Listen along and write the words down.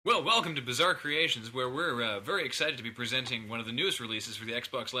Well, welcome to Bizarre Creations, where we're very excited to be presenting one of the newest releases for the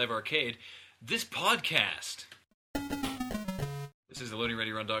Xbox Live Arcade, this podcast. This is the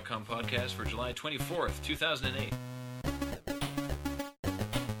LoadingReadyRun.com podcast for July 24th, 2008.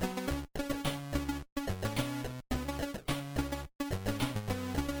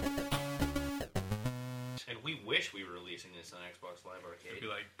 And we wish we were releasing this on Xbox Live Arcade. It'd be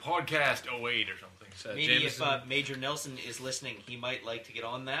like Podcast 08 or something. So, Maybe Jameson, if Major Nelson is listening, he might like to get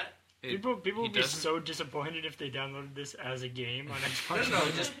on that. People he would be doesn't- so disappointed if they downloaded this as a game on Xbox. No,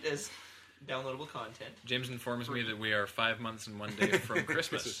 just as downloadable content. James informs me that we are 5 months and 1 day from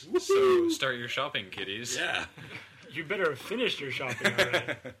Christmas. So start your shopping, kiddies. Yeah. You better have finished your shopping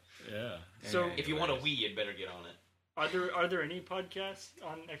already. Yeah. So, If you want a Wii, you'd better get on it. are there any podcasts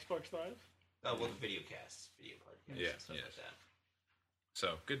on Xbox Live? Well, the video casts, video podcasts, Yeah, stuff yes. like that.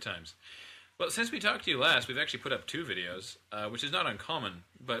 So, good times. Well, since we talked to you last, we've actually put up 2 videos, which is not uncommon,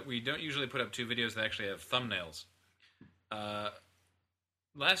 but we don't usually put up 2 videos that actually have thumbnails.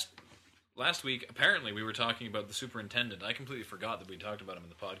 Last week, apparently, we were talking about the superintendent. I completely forgot that we talked about him in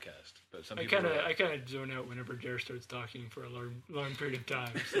the podcast. But some I people kind of zone out whenever Jared starts talking for a long period of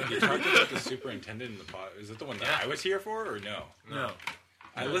time. So. You talked about the superintendent in the pod. Is it the one that I was here for, or no? No.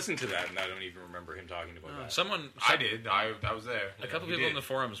 I listened to that, and I don't even remember him talking about that. I did. I was there. A couple You people did. in the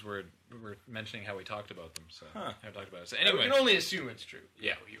forums were mentioning how we talked about them. So how we talked about it. So We anyway, can only assume it's true.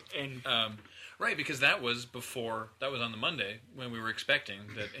 yeah, And right, because that was on the Monday when we were expecting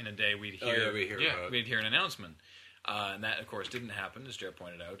that in a day we'd Oh, hear yeah, we hear about we'd hear an announcement, and that of course didn't happen, as Jared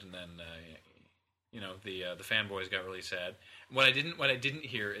pointed out, and then the fanboys got really sad. What I didn't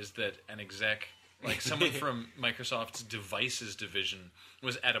hear is that an exec, like someone from Microsoft's devices division,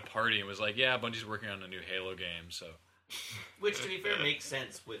 was at a party and was like, "Yeah, Bungie's working on a new Halo game." So Which, to be fair, makes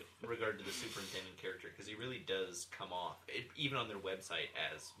sense with regard to the superintendent character, because he really does come off, even on their website,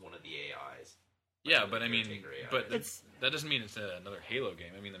 as one of the AIs. yeah, but I mean, Caretaker AI. but It's- that doesn't mean it's another Halo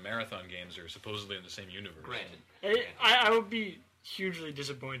game. I mean, the Marathon games are supposedly in the same universe. Granted. I would be hugely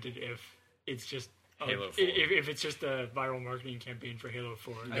disappointed if it's just Halo 4. If it's just a viral marketing campaign for Halo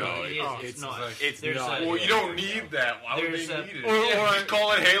 4. No, it's not. It's There's not. Well, you don't need that. Why would There's they a- need it? or- Just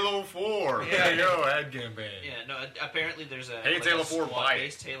call it Halo 4. Yeah. There you go, ad campaign. Yeah, no, apparently there's a, Hey, it's Halo 4, buy it.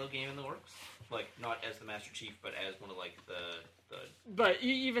 squad-based Halo game in the works. Like, not as the Master Chief, but as one of, like, the But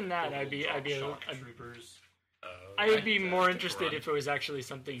even that, I'd be shock troopers. I would be more Run. interested if it was actually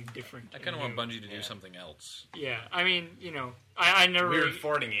something different. I kind of and want new. Bungie to do something else. Yeah, I mean, I never Weird really,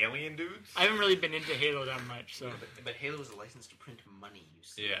 farting alien dudes? I haven't really been into Halo that much, so But Halo is a license to print money, you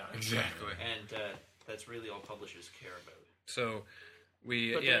see. Yeah, exactly. And that's really all publishers care about. So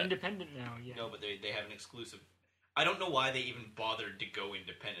we but they're independent now. Yeah, No, but they have an exclusive. I don't know why they even bothered to go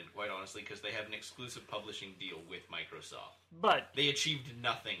independent, quite honestly, because they have an exclusive publishing deal with Microsoft. but They achieved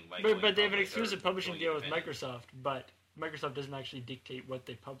nothing by going but they have an public, exclusive or publishing going deal with independent. Microsoft. But Microsoft doesn't actually dictate what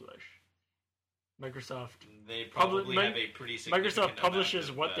they publish. Microsoft They probably Mi- have a pretty significant Microsoft publishes amount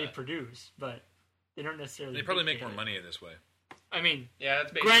of, what they produce, but they don't necessarily. They probably make dictate more it. money this way. I mean, Yeah,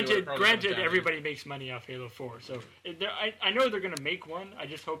 that's basically what it granted, probably comes down to. everybody makes money off Halo 4, so I know they're going to make one. I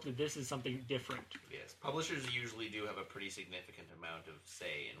just hope that this is something different. Yes, publishers usually do have a pretty significant amount of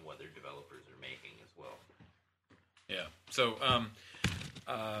say in what their developers are making as well. Yeah. So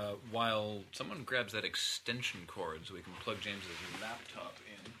while someone grabs that extension cord so we can plug James's laptop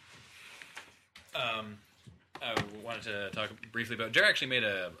in, I wanted to talk briefly about. Jared actually made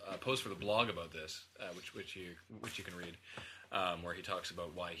a post for the blog about this, which you can read, where he talks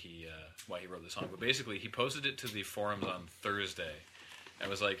about why he wrote the song. But basically, he posted it to the forums on Thursday, and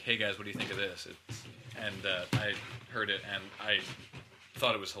was like, "Hey guys, what do you think of this?" I heard it and I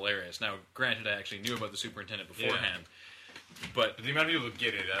thought it was hilarious. Now, granted, I actually knew about the superintendent beforehand, but But the amount of people that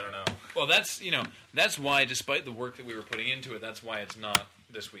get it, I don't know. well, that's why, despite the work that we were putting into it, that's why it's not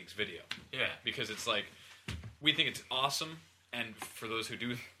this week's video. Yeah. Because it's like, we think it's awesome, and for those who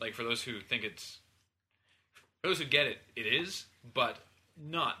do, like, for those who think for those who get it, it is, but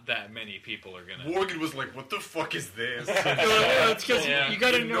not that many people are gonna. Morgan was like, what the fuck is this? It's because Yeah. you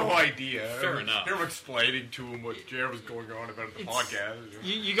got to know. No idea. Fair enough. They were explaining to him what Jared was going on about in the podcast.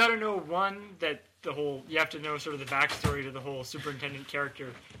 You got to know, one, that you have to know sort of the backstory to the whole superintendent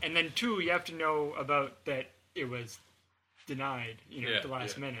character, and then two, you have to know about that it was denied, at the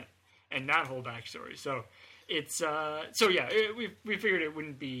last minute, and that whole backstory. So it's we figured it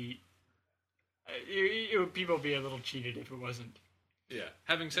wouldn't be. People would be a little cheated if it wasn't Yeah.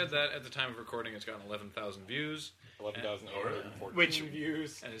 Having said that, at the time of recording, it's gotten 11,000 views. 11,814 Which-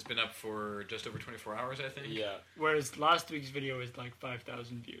 views. And it's been up for just over 24 hours, I think. Yeah. Whereas last week's video is like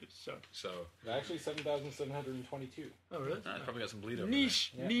 5,000 views. So Actually, 7,722. oh really? it's probably got some bleed over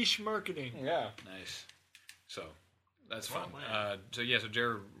Niche marketing. Yeah. there. Nice. So that's Well fun. planned. So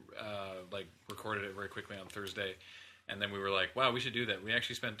Jared recorded it very quickly on Thursday, and then we were like, wow, we should do that. We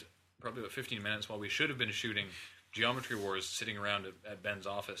actually spent probably about 15 minutes while we should have been shooting Geometry Wars, sitting around at Ben's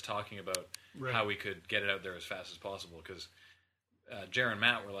office talking about Right. how we could get it out there as fast as possible, because Jared and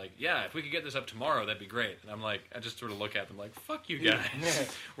Matt were like, yeah, if we could get this up tomorrow, that'd be great. And I'm like, I just sort of look at them like, fuck you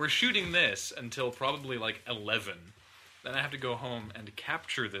guys. We're shooting this until probably like 11. Then I have to go home and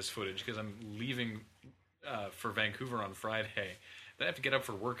capture this footage because I'm leaving for Vancouver on Friday. Then I have to get up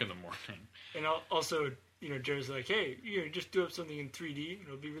for work in the morning. And also, Jared's like, hey, just do up something in 3D, and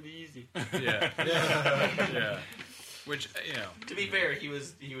it'll be really easy. Yeah. Yeah. Which, To be fair, he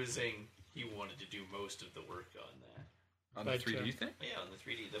was saying he wanted to do most of the work on that. on the But, 3D thing? But yeah, on the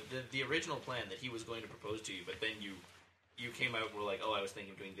 3D, the original plan that he was going to propose to you, but then you came out and were like, oh, I was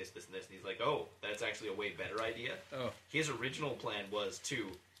thinking of doing this, this, and this, and he's like, oh, that's actually a way better idea. Oh. His original plan was to,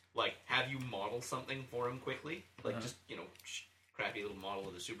 have you model something for him quickly, just, crappy little model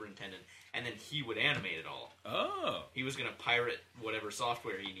of the superintendent, and then he would animate it all. Oh. He was going to pirate whatever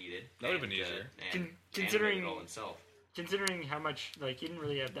software he needed. That would've been and, easier. And Considering- animate it all himself. Considering how much, he didn't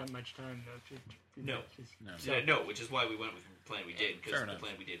really have that much time, though. No. No. So- No, which is why we went with the plan we did, because Fair the enough.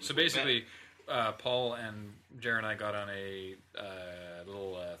 plan we did was So way basically, Paul and Jared and I got on a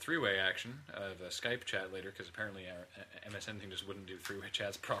little three-way action of a Skype chat later, because apparently our MSN thing just wouldn't do three-way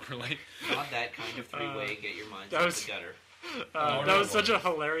chats properly. better. Not that kind of three-way, get your minds that out was- the gutter. that was such a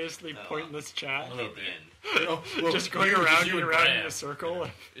hilariously Oh. pointless chat. Only at the end. Just going around and around in a circle.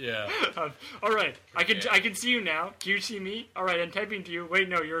 Yeah. All right, I can see you now. Can you see me? All right, I'm typing to you. Wait,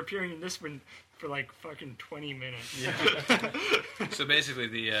 no, you're appearing in this one for fucking 20 minutes. So basically,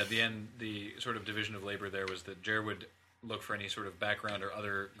 the sort of division of labor there was that Jared would look for any sort of background or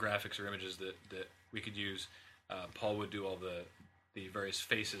other graphics or images that we could use. Paul would do all the various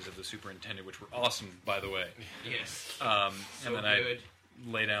faces of the superintendent, which were awesome, by the way. Yes. And So then good.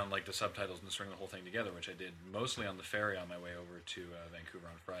 I lay down the subtitles and string the whole thing together, which I did mostly on the ferry on my way over to Vancouver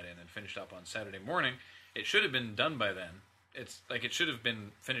on Friday, and then finished up on Saturday morning. It should have been done by then. It's it should have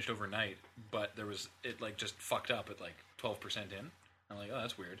been finished overnight, but it just fucked up at 12% in. I'm like, oh,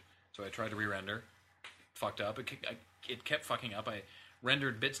 that's weird. So I tried to re-render, fucked up. It kept fucking up. I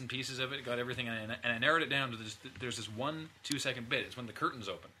rendered bits and pieces of it, got everything, and I narrowed it down to there's this 1 2-second bit. It's when the curtains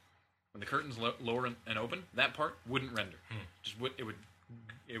open. When the curtains lower and open, that part wouldn't render.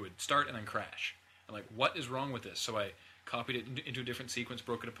 It would start and then crash. I'm like, what is wrong with this? So I copied it into a different sequence,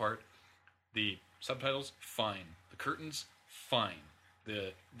 broke it apart. The subtitles, fine. The curtains, fine.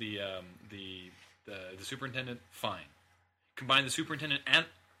 The superintendent, fine. Combine the superintendent and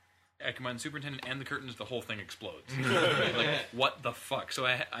the curtains, the whole thing explodes. What the fuck? So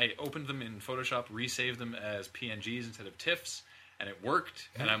I opened them in Photoshop, resaved them as PNGs instead of TIFFs, and it worked.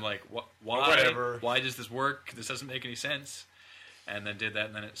 And I'm like, why? Whatever. Why does this work? This doesn't make any sense. And then did that,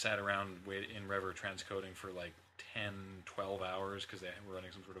 and then it sat around in Rever transcoding for 10, 12 hours because they were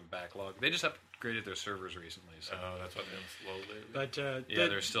running some sort of backlog. They just upgraded their servers recently. So. Oh, that's why they're slow lately. But Yeah,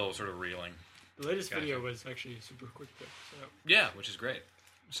 they're still sort of reeling. the latest Gotcha. video was actually super quick, though. So. Yeah, which is great.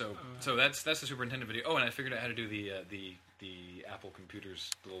 So that's the superintendent video. Oh, and I figured out how to do the Apple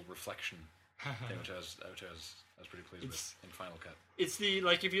Computer's little reflection thing, which I was pretty pleased with in Final Cut. It's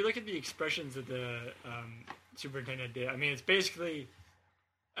if you look at the expressions that the superintendent did, it's basically,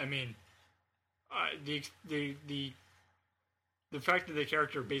 the fact that the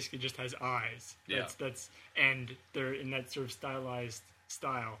character basically just has eyes. And they're in that sort of stylized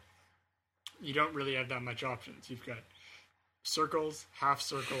style. You don't really have that much options. You've got circles, half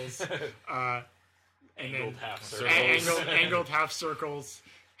circles, and Angled then half circles. angled half circles,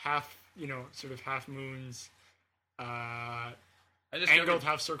 half sort of half moons. I discovered, Angled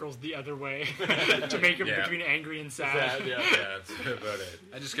half circles the other way to make it Yeah. between angry and sad. Yeah. Yeah, that's about it.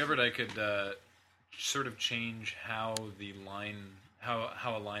 I discovered I could sort of change how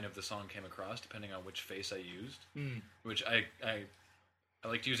how a line of the song came across depending on which face I used. Which I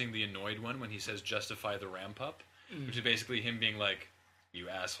liked using the annoyed one when he says "justify the ramp up," which is basically him being like, "You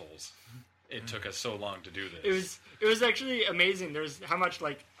assholes! It took us so long to do this." It was actually amazing. There's how much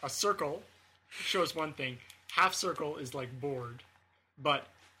a circle shows one thing, half circle is bored, but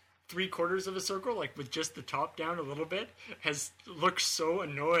 3/4 of a circle, with just the top down a little bit, looks so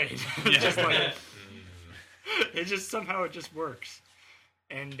annoyed. It's just it just somehow it just works.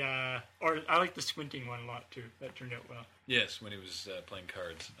 And or I like the squinting one a lot too. That turned out well. Yes, when he was playing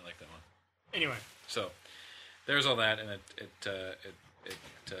cards, I like that one. Anyway, So there's all that, and it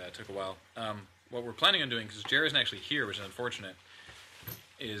took a while. What we're planning on doing, because Jer isn't actually here, which is unfortunate,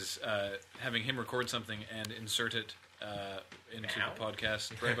 is having him record something and insert it into the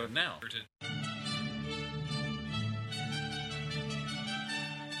podcast right about now.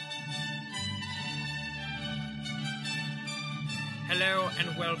 Hello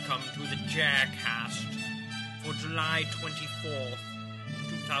and welcome to the Jarecast for July 24th,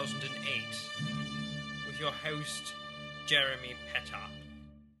 2008, with your host, Jeremy Petop.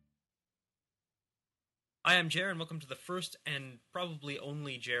 I am Jer, and welcome to the first and probably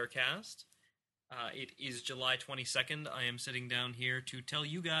only Jarecast. It is July 22nd. I am sitting down here to tell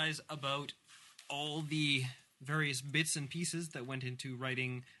you guys about all the various bits and pieces that went into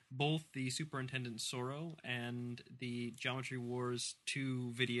writing both the Superintendent Sorrow and the Geometry Wars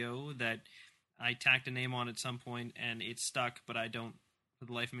 2 video that I tacked a name on at some point, and it stuck, but I don't, for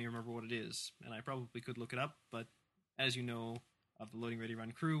the life of me, remember what it is. And I probably could look it up, but as you know, of the Loading Ready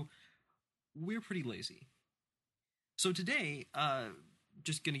Run crew, we're pretty lazy. So today,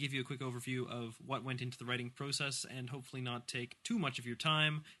 just going to give you a quick overview of what went into the writing process and hopefully not take too much of your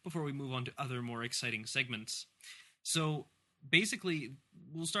time before we move on to other more exciting segments. So basically,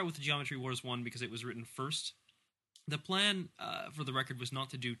 we'll start with the Geometry Wars 1 because it was written first. The plan, for the record, was not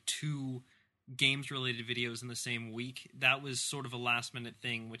to do 2 games-related videos in the same week. That was sort of a last-minute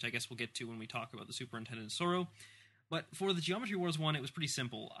thing, which I guess we'll get to when we talk about the Superintendent Sorrow. But for the Geometry Wars 1, it was pretty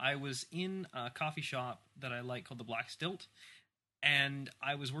simple. I was in a coffee shop that I like called the Black Stilt, and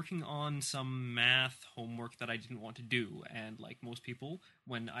I was working on some math homework that I didn't want to do. And like most people,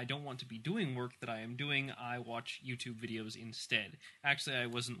 when I don't want to be doing work that I am doing, I watch YouTube videos instead. Actually, I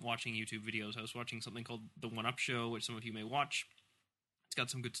wasn't watching YouTube videos. I was watching something called The One-Up Show, which some of you may watch. It's got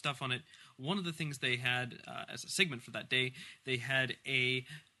some good stuff on it. One of the things they had as a segment for that day, they had a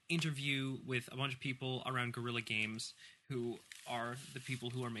interview with a bunch of people around Guerrilla Games, who are the people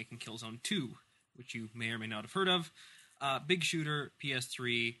who are making Killzone 2, which you may or may not have heard of. Big shooter,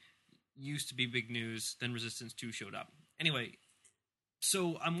 PS3, used to be big news, then Resistance 2 showed up. Anyway,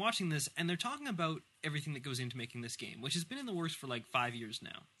 so I'm watching this, and they're talking about everything that goes into making this game, which has been in the works for like 5 years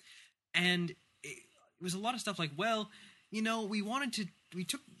now. And it was a lot of stuff like, well, you know, we wanted to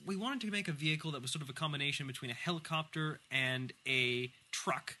make a vehicle that was sort of a combination between a helicopter and a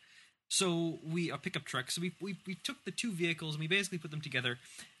truck. So a pickup truck. So we took the 2 vehicles and we basically put them together.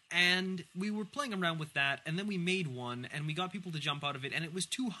 And we were playing around with that, and then we made one, and we got people to jump out of it, and it was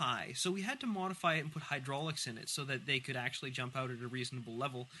too high. So we had to modify it and put hydraulics in it so that they could actually jump out at a reasonable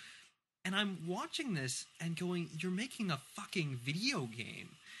level. And I'm watching this and going, you're making a fucking video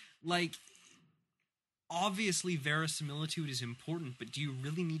game. Like, obviously verisimilitude is important, but do you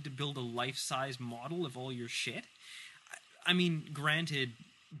really need to build a life-size model of all your shit? I mean, granted,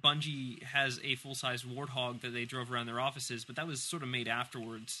 Bungie has a full-size Warthog that they drove around their offices, but that was sort of made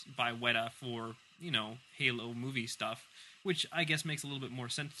afterwards by Weta for, you know, Halo movie stuff, which I guess makes a little bit more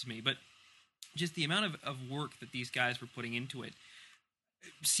sense to me. But just the amount of work that these guys were putting into it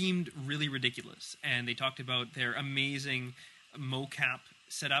seemed really ridiculous. And they talked about their amazing mocap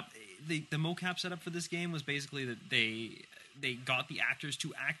setup. The mocap setup for this game was basically that they got the actors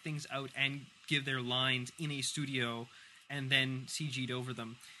to act things out and give their lines in a studio and then CG'd over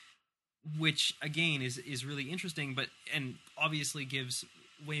them, which again is really interesting, and obviously gives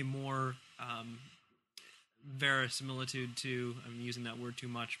way more verisimilitude to, I'm using that word too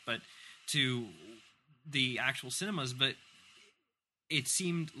much, but to the actual cinemas, but it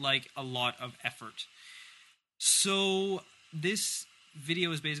seemed like a lot of effort. So this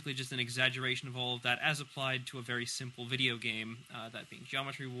video is basically just an exaggeration of all of that as applied to a very simple video game, that being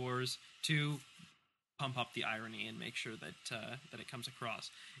Geometry Wars 2, pump up the irony and make sure that it comes across.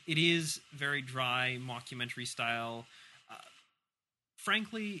 It is very dry, mockumentary style.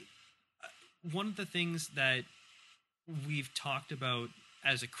 Frankly, one of the things that we've talked about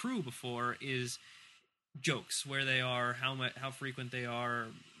as a crew before is jokes, where they are, how frequent they are,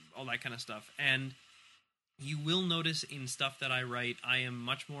 all that kind of stuff. And you will notice in stuff that I write, I am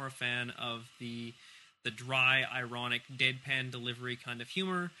much more a fan of the dry, ironic, deadpan delivery kind of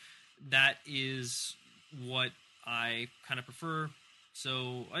humor. That is what I kind of prefer.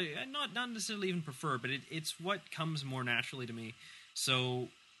 So I not necessarily even prefer, but it's what comes more naturally to me. So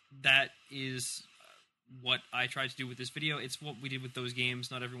that is what I tried to do with this video. It's what we did with those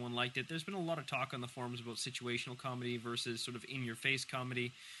games. Not everyone liked it. There's been a lot of talk on the forums about situational comedy versus sort of in-your-face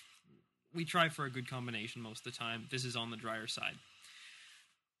comedy. We try for a good combination most of the time. This is on the drier side.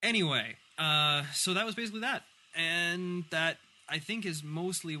 Anyway, so that was basically that. And that I think, is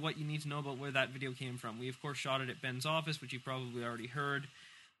mostly what you need to know about where that video came from. We, of course, shot it at Ben's office, which you've probably already heard.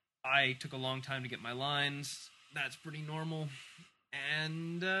 I took a long time to get my lines. That's pretty normal.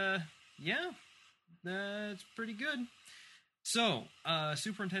 And, yeah, that's pretty good. So,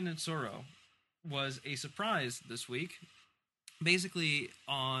 Superintendent Sorrow was a surprise this week. Basically,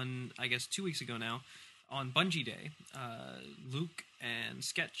 on, I guess, 2 weeks ago now, on Bungie Day, Luke and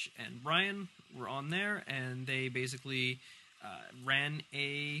Sketch and Brian were on there, and they basically ran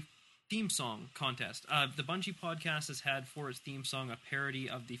a theme song contest. The Bungie podcast has had for its theme song a parody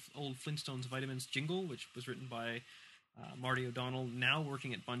of the old Flintstones Vitamins jingle, which was written by Marty O'Donnell, now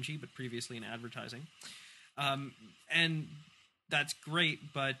working at Bungie, but previously in advertising. And that's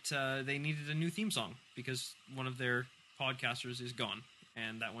great, but they needed a new theme song because one of their podcasters is gone,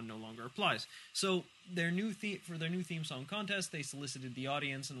 and that one no longer applies. So their new for their new theme song contest, they solicited the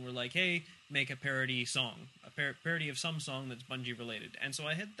audience and were like, hey, make a parody song, a parody of some song that's Bungie related. And so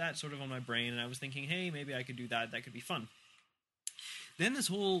I had that sort of on my brain, and I was thinking, hey, maybe I could do that. That could be fun. Then this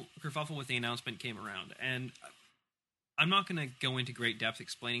whole kerfuffle with the announcement came around, and I'm not going to go into great depth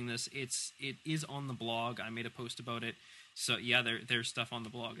explaining this. It is on the blog. I made a post about it. So yeah, there's stuff on the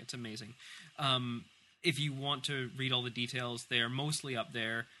blog. It's amazing. If you want to read all the details, they are mostly up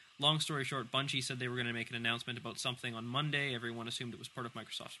there. Long story short, Bungie said they were going to make an announcement about something on Monday. Everyone assumed it was part of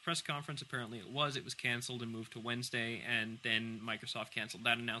Microsoft's press conference. Apparently it was. It was canceled and moved to Wednesday, and then Microsoft canceled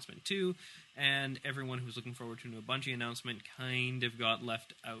that announcement too. And everyone who was looking forward to a new Bungie announcement kind of got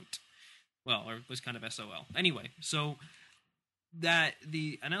left out. Well, or was kind of SOL. Anyway, so that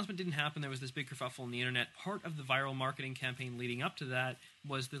the announcement didn't happen. There was this big kerfuffle on the internet. Part of the viral marketing campaign leading up to that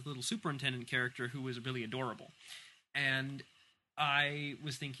was this little superintendent character who was really adorable. And I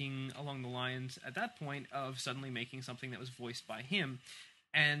was thinking along the lines at that point of suddenly making something that was voiced by him.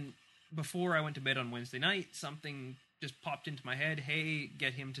 And before I went to bed on Wednesday night, something just popped into my head. Hey,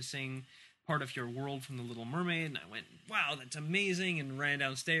 get him to sing Part of Your World from The Little Mermaid. And I went, wow, that's amazing, and ran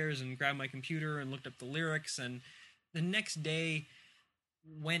downstairs and grabbed my computer and looked up the lyrics. And the next day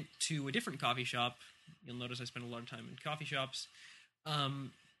went to a different coffee shop. You'll notice I spent a lot of time in coffee shops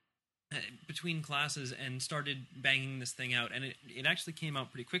between classes, and started banging this thing out. And it actually came out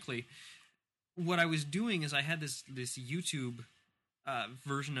pretty quickly. What I was doing is I had this YouTube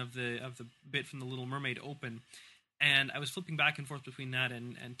version of the bit from The Little Mermaid open, and I was flipping back and forth between that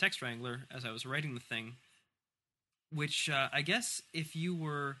and Text Wrangler as I was writing the thing, which I guess if you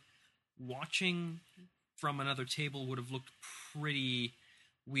were watching from another table would have looked pretty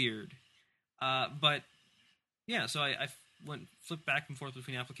weird. But yeah, so I flipped back and forth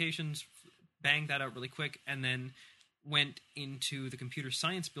between applications, banged that out really quick, and then went into the computer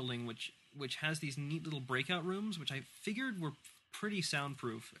science building, which has these neat little breakout rooms, which I figured were pretty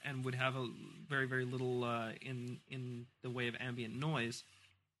soundproof and would have a very, very little in the way of ambient noise,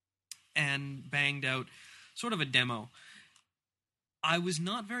 and banged out sort of a demo. I was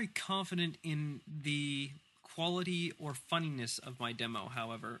not very confident in the quality or funniness of my demo,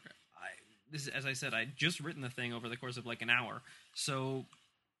 however. As I said, I'd just written the thing over the course of like an hour. So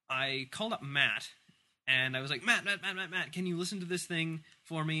I called up Matt, and I was like, Matt, can you listen to this thing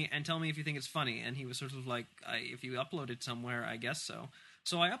for me and tell me if you think it's funny? And he was sort of like, if you upload it somewhere, I guess so.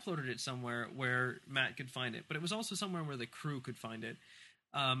 So I uploaded it somewhere where Matt could find it, but it was also somewhere where the crew could find it.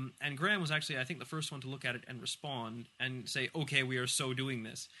 And Graham was actually, I think, the first one to look at it and respond and say, okay, we are so doing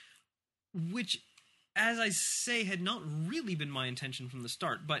this. Which, as I say, had not really been my intention from the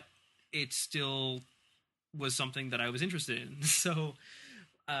start, but it still was something that I was interested in. So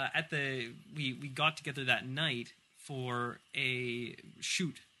we got together that night for a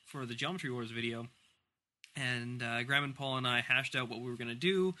shoot for the Geometry Wars video, and Graham and Paul and I hashed out what we were going to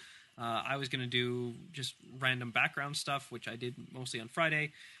do. I was going to do just random background stuff, which I did mostly on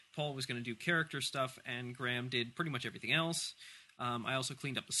Friday. Paul was going to do character stuff, and Graham did pretty much everything else. I also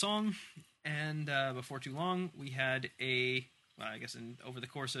cleaned up the song, and before too long, we had over the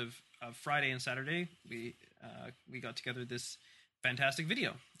course of Friday and Saturday, we got together this fantastic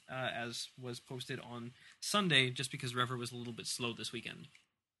video, as was posted on Sunday, just because Rever was a little bit slow this weekend.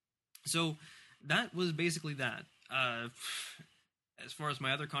 So that was basically that. As far as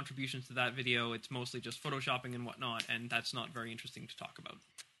my other contributions to that video, it's mostly just photoshopping and whatnot, and that's not very interesting to talk about.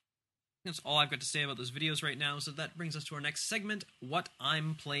 That's all I've got to say about those videos right now, so that brings us to our next segment, What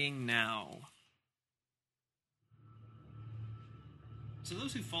I'm Playing Now. So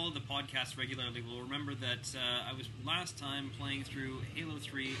those who follow the podcast regularly will remember that I was last time playing through Halo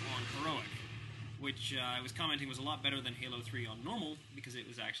 3 on Heroic, which I was commenting was a lot better than Halo 3 on Normal, because it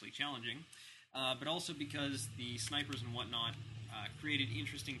was actually challenging, but also because the snipers and whatnot created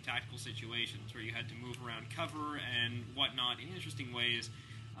interesting tactical situations where you had to move around cover and whatnot in interesting ways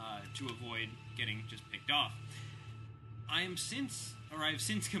to avoid getting just picked off. I've since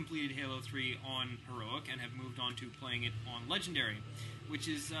completed Halo 3 on Heroic and have moved on to playing it on Legendary, which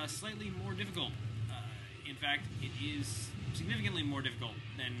is slightly more difficult. In fact, it is significantly more difficult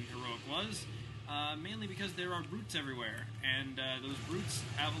than Heroic was, mainly because there are brutes everywhere, and those brutes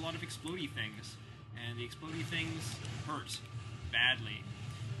have a lot of explodey things, and the explodey things hurt badly.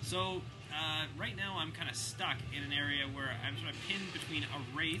 So, right now I'm kind of stuck in an area where I'm sort of pinned between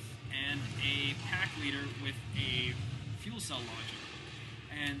a Wraith and a pack leader with a fuel cell launcher.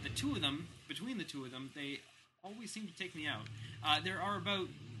 And between the two of them, they always seem to take me out. There are about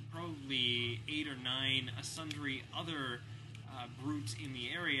probably 8 or 9 sundry other brutes in the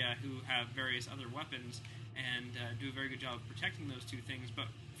area who have various other weapons and do a very good job of protecting those two things. But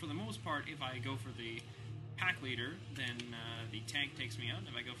for the most part, if I go for the pack leader, then the tank takes me out.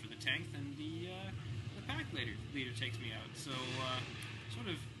 If I go for the tank, then the pack leader takes me out. So sort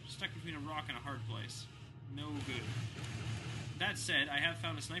of stuck between a rock and a hard place. No good. That said, I have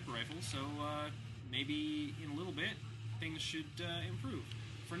found a sniper rifle, so maybe in a little bit things should improve.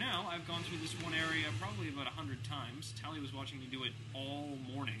 For now, I've gone through this one area probably about 100 times. Tally was watching me do it all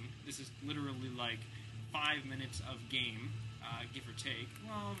morning. This is literally like 5 minutes of game, give or take.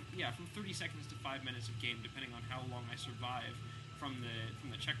 Well, yeah, from 30 seconds to 5 minutes of game, depending on how long I survive from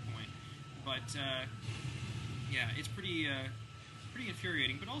the checkpoint. But yeah, it's pretty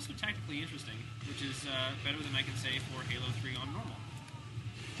infuriating, but also tactically interesting, which is better than I can say for Halo 3 on normal.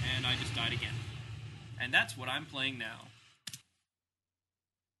 And I just died again. And that's what I'm playing now.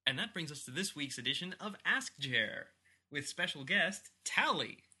 And that brings us to this week's edition of Ask Jer, with special guest,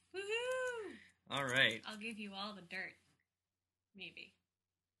 Tally. Woohoo! All right. I'll give you all the dirt. Maybe.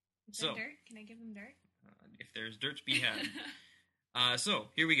 Is So, there dirt? Can I give him dirt? If there's dirt to be had. So,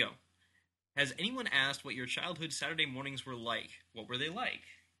 here we go. Has anyone asked what your childhood Saturday mornings were like? What were they like?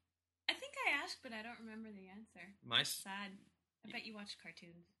 I think I asked, but I don't remember the answer. My Sad. I bet you watched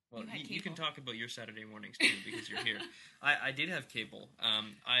cartoons. Well, had you can cable. talk about your Saturday mornings too because you're here. I did have cable.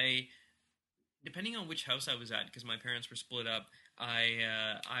 Depending on which house I was at, because my parents were split up, I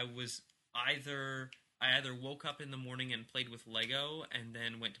either woke up in the morning and played with Lego and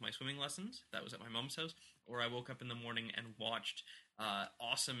then went to my swimming lessons. That was at my mom's house. Or I woke up in the morning and watched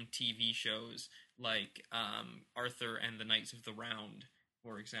awesome TV shows like Arthur and the Knights of the Round,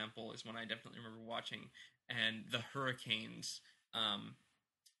 for example, is one I definitely remember watching. And the Hurricanes, the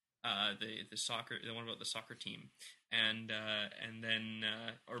one about the soccer team, and then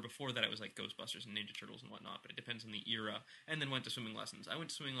or before that it was like Ghostbusters and Ninja Turtles and whatnot. But it depends on the era. And then went to swimming lessons. I went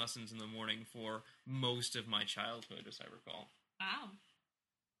to swimming lessons in the morning for most of my childhood, as I recall. Wow.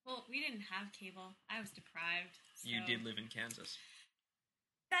 Well, we didn't have cable. I was deprived. So You did live in Kansas.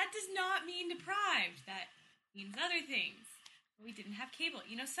 That does not mean deprived. That means other things. We didn't have cable.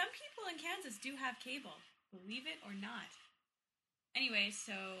 You know, some people in Kansas do have cable. Believe it or not. Anyway,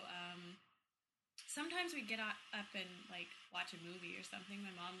 so sometimes we'd get up and like watch a movie or something.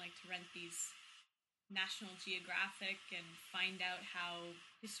 My mom liked to rent these National Geographic and find out how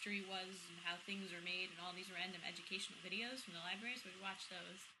history was and how things were made and all these random educational videos from the library, so we'd watch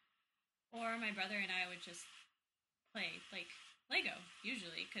those. Or my brother and I would just play like Lego,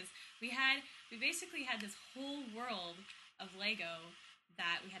 usually, because we basically had this whole world of Lego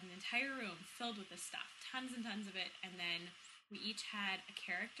that we had an entire room filled with this stuff, tons and tons of it, and then we each had a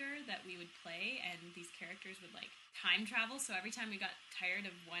character that we would play, and these characters would, like, time travel, so every time we got tired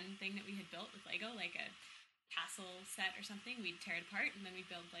of one thing that we had built with Lego, like a castle set or something, we'd tear it apart, and then we'd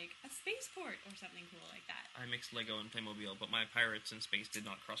build, like, a spaceport or something cool like that. I mixed Lego and Playmobil, but my pirates in space did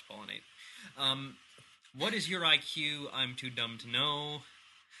not cross-pollinate. What is your IQ? I'm too dumb to know.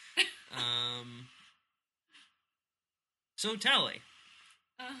 So, Tally,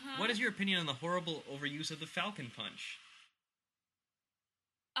 what is your opinion on the horrible overuse of the Falcon Punch?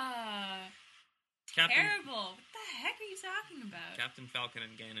 Terrible. What the heck are you talking about? Captain Falcon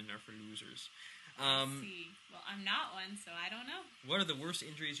and Ganon are for losers. Let's see. Well, I'm not one, so I don't know. What are the worst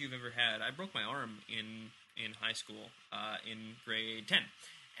injuries you've ever had? I broke my arm in high school, in grade 10.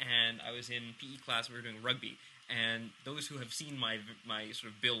 And I was in PE class, we were doing rugby. And those who have seen my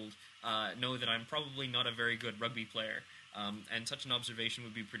sort of build know that I'm probably not a very good rugby player. And such an observation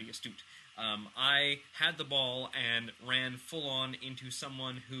would be pretty astute. I had the ball and ran full-on into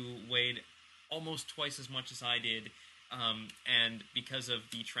someone who weighed almost twice as much as I did, and because of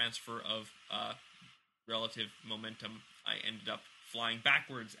the transfer of relative momentum, I ended up flying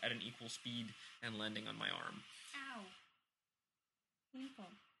backwards at an equal speed and landing on my arm. Ow. Painful.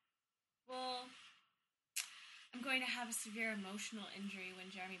 Well, I'm going to have a severe emotional injury when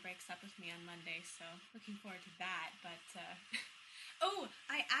Jeremy breaks up with me on Monday, so looking forward to that. But, oh,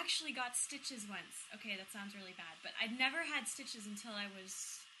 I actually got stitches once. Okay, that sounds really bad, but I'd never had stitches until I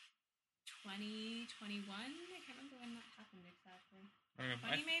was 20, 21. I can't remember when that happened exactly. I don't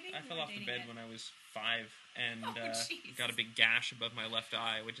know. 20 maybe? I We fell were off the dating bed it. when I was 5 and Oh, jeez. got a big gash above my left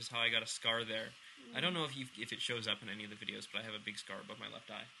eye, which is how I got a scar there. I don't know if it shows up in any of the videos, but I have a big scar above my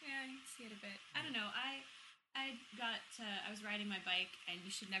left eye. Yeah, you can see it a bit. I don't know. I was riding my bike, and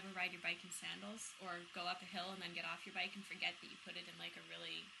you should never ride your bike in sandals or go up a hill and then get off your bike and forget that you put it in like a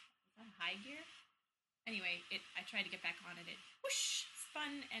really high gear. Anyway, I tried to get back on it. It whoosh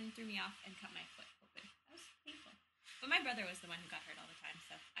spun and threw me off and cut my foot open. That was painful. But my brother was the one who got hurt all the time,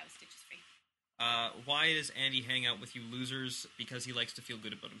 so I was stitches free. Why does Andy hang out with you losers? Because he likes to feel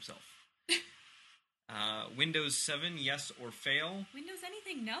good about himself. Windows 7, yes or fail? Windows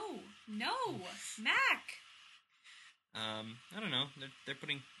anything? No. Mac. I don't know. They're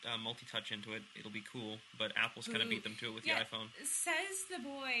putting multi-touch into it. It'll be cool, but Apple's kind of beat them to it with the iPhone. Says the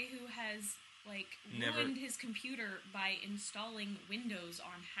boy who has ruined his computer by installing Windows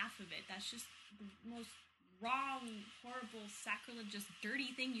on half of it. That's just the most wrong, horrible, sacrilegious,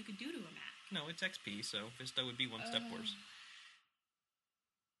 dirty thing you could do to a Mac. No, it's XP, so Vista would be one step worse.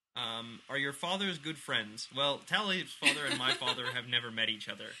 Are your fathers good friends? Well, Tally's father and my father have never met each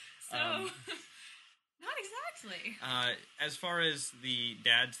other. So, not exactly. As far as the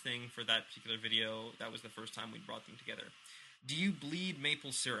dad's thing for that particular video, that was the first time we brought them together. Do you bleed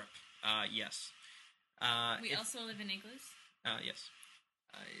maple syrup? Yes. We also live in igloos? Yes.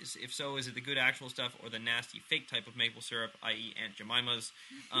 If so, is it the good actual stuff or the nasty fake type of maple syrup, i.e. Aunt Jemima's?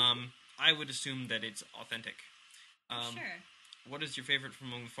 I would assume that it's authentic. Sure. What is your favorite from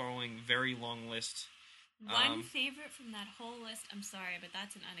among the following very long list? One favorite from that whole list? I'm sorry, but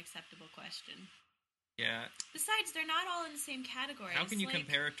that's an unacceptable question. Yeah. Besides, they're not all in the same category. How can you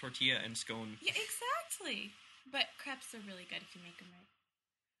compare a tortilla and scone? Yeah, exactly. But crepes are really good if you make them right.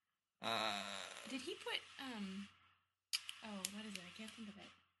 Did he put, what is it? I can't think of it.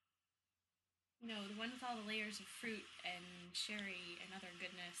 No, the one with all the layers of fruit and cherry and other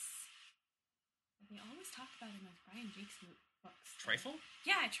goodness. They always talk about him with Brian Jake's books. Trifle?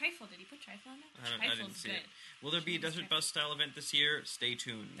 Yeah, trifle. Did he put trifle in that? I didn't see it. Will there be a Desert Bus style event this year? Stay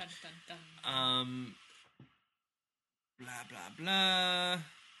tuned. Dun, dun, dun. Blah, blah, blah.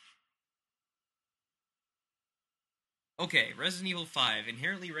 Okay, Resident Evil 5.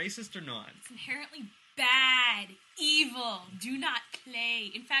 Inherently racist or not? It's inherently bad, evil, do not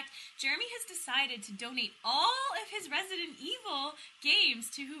play. In fact, Jeremy has decided to donate all of his Resident Evil games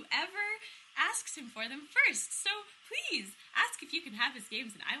to whoever asks him for them first. So please, ask if you can have his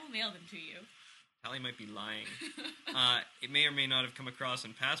games and I will mail them to you. Tally might be lying. It may or may not have come across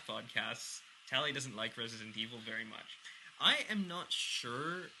in past podcasts. Tally doesn't like Resident Evil very much. I am not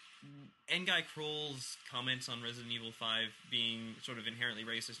sure. Ngai Kroll's comments on Resident Evil 5 being sort of inherently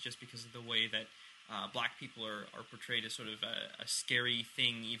racist just because of the way that black people are portrayed as sort of a scary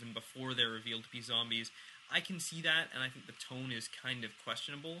thing even before they're revealed to be zombies. I can see that, and I think the tone is kind of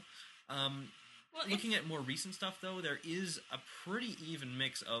questionable. Looking at more recent stuff, though, there is a pretty even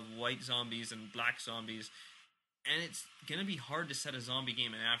mix of white zombies and black zombies, and it's going to be hard to set a zombie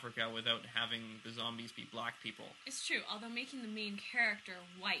game in Africa without having the zombies be black people. It's true, although making the main character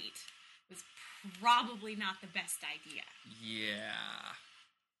white was probably not the best idea. Yeah.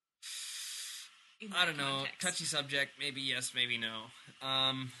 In I that don't know. context. Touchy subject. Maybe yes, maybe no.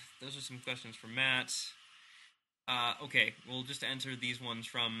 Those are some questions from Matt. Okay, we'll just answer these ones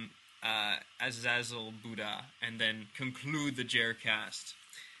from Azazel Buddha and then conclude the Jercast.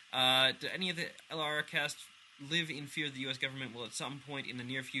 Do any of the LR cast live in fear the U.S. government will at some point in the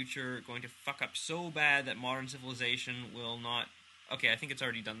near future going to fuck up so bad that modern civilization will not... Okay, I think it's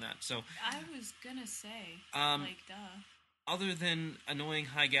already done that. So, I was gonna say, duh. other than annoying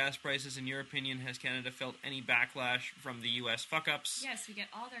high gas prices, in your opinion, has Canada felt any backlash from the U.S. fuck-ups? Yes, we get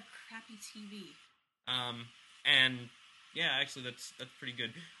all their crappy TV. And yeah, actually, that's pretty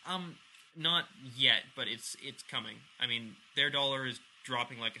good. Not yet, but it's coming. I mean, their dollar is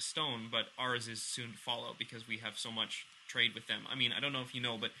dropping like a stone, but ours is soon to follow because we have so much trade with them. I mean, I don't know if you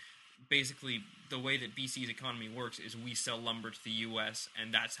know, but basically the way that BC's economy works is we sell lumber to the U.S.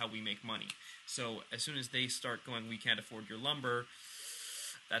 and that's how we make money. So as soon as they start going, we can't afford your lumber,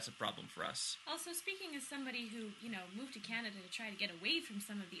 that's a problem for us. Also, speaking as somebody who, moved to Canada to try to get away from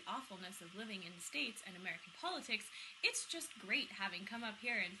some of the awfulness of living in the States and American politics, it's just great having come up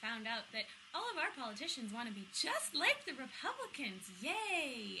here and found out that all of our politicians want to be just like the Republicans.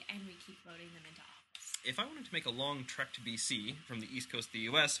 Yay! And we keep voting them into office. If I wanted to make a long trek to BC from the east coast of the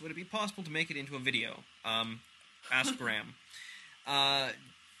U.S., would it be possible to make it into a video? Ask Graham.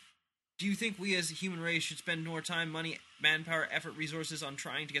 Do you think we as a human race should spend more time, money, manpower, effort, resources on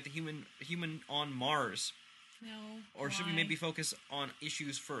trying to get the human on Mars? No. Or should we why? maybe focus on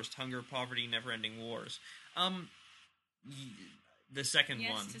issues first? Hunger, poverty, never-ending wars. The second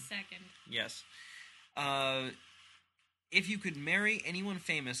Yes one. to second. Yes. If you could marry anyone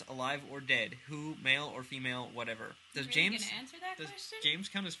famous, alive or dead, who, male or female, whatever. Does Really James gonna answer that does question? James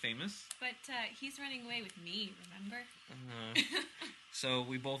count as famous? But he's running away with me, remember? So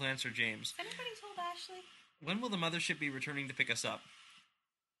we both answer James. Has anybody told Ashley? When will the mothership be returning to pick us up?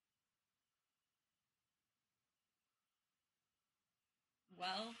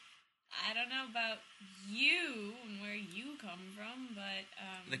 Well, I don't know about you and where you come from, but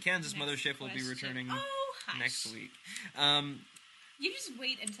The Kansas next mothership will be question. returning Oh, hush. next week. You just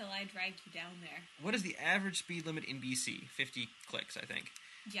wait until I drag you down there. What is the average speed limit in BC? 50 clicks, I think.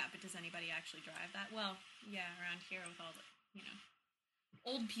 Yeah, but does anybody actually drive that? Well, yeah, around here with all the,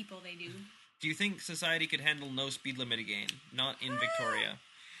 old people, they do. Do you think society could handle no speed limit again? Not in Victoria.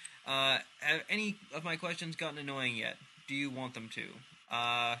 Have any of my questions gotten annoying yet? Do you want them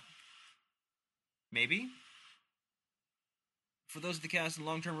to? Maybe? For those of the cast in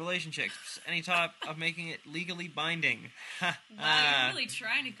long-term relationships, any thought of making it legally binding? Wow, you're really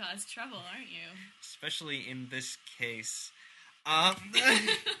trying to cause trouble, aren't you? Especially in this case.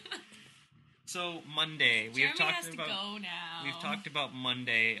 So Monday, we have Jeremy talked has about. to go now. We've talked about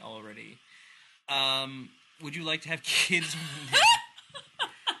Monday already. Would you like to have kids Monday?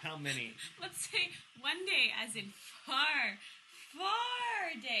 How many? Let's say one day, as in far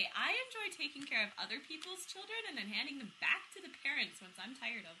day. I enjoy taking care of other people's children and then handing them back to the parents once I'm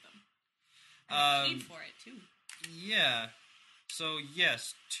tired of them. I'm paid for it, too. Yeah. So,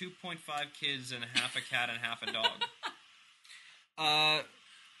 yes, 2.5 kids and half a cat and half a dog.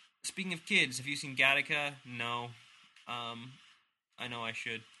 Speaking of kids, have you seen Gattaca? No. I know I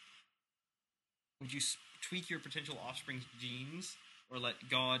should. Would you tweak your potential offspring's genes, or let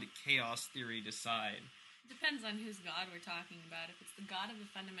God chaos theory decide? Depends on whose God we're talking about. If it's the God of the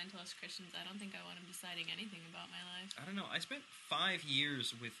fundamentalist Christians, I don't think I want him deciding anything about my life. I don't know. I spent 5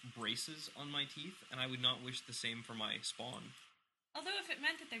 years with braces on my teeth, and I would not wish the same for my spawn. Although if it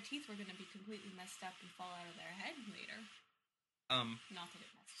meant that their teeth were going to be completely messed up and fall out of their head later. Not that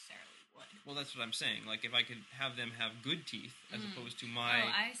it necessarily would. Well, that's what I'm saying. Like, if I could have them have good teeth, as opposed to my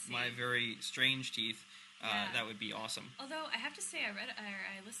I see. my very strange teeth, Yeah. that would be awesome. Although I have to say,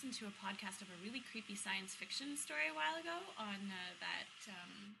 I listened to a podcast of a really creepy science fiction story a while ago on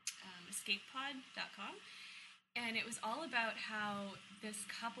escapepod.com, and it was all about how this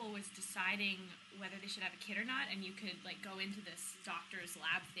couple was deciding whether they should have a kid or not, and you could go into this doctor's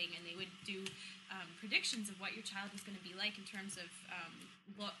lab thing, and they would do predictions of what your child was going to be like in terms of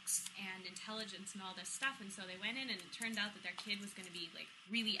looks and intelligence and all this stuff. And so they went in, and it turned out that their kid was going to be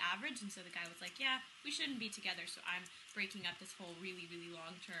really average. And so the guy was like, "Yeah, we shouldn't be together." So I'm breaking up this whole really, really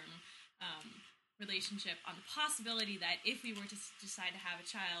long-term relationship on the possibility that if we were to decide to have a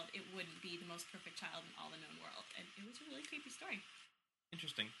child, it wouldn't be the most perfect child in all the known world. And it was a really creepy story.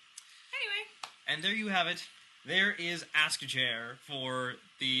 Interesting. Anyway, And there you have it. There is Ask Jer for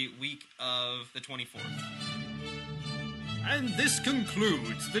the week of the 24th. And this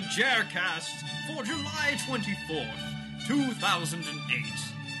concludes the Jercast for July 24th, 2008.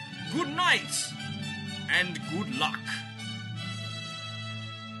 Good night, and good luck.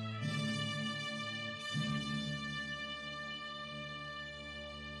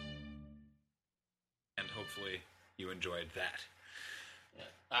 And hopefully you enjoyed that.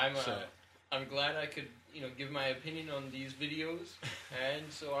 I'm glad I could, give my opinion on these videos, and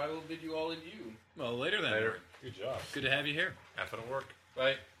so I will bid you all adieu. Well, later then. Later. Good job. Good to have you here. Have fun at work.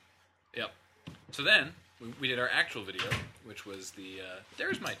 Bye. Yep. So then, we did our actual video, which was the,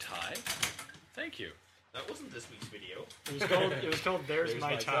 there's my tie. Thank you. That wasn't this week's video. It was called There's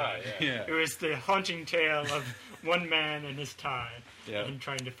My Tie. Yeah. It was the haunting tale of one man and his tie Yeah. and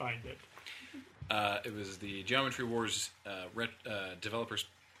trying to find it. It was the Geometry Wars Developers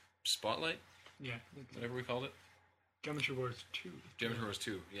Spotlight, Yeah. whatever we called it. Geometry Wars 2. Geometry Wars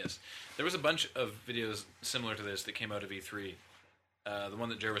 2, yes. There was a bunch of videos similar to this that came out of E3. The one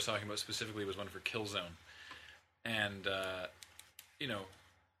that Jared was talking about specifically was one for Killzone. And,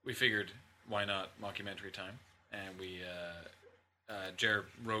 we figured, why not mockumentary time? And Jared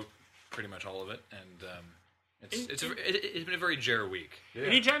wrote pretty much all of it, and it's been a very Jared week. Yeah.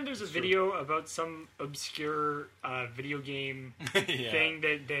 Anytime there's a video about some obscure video game thing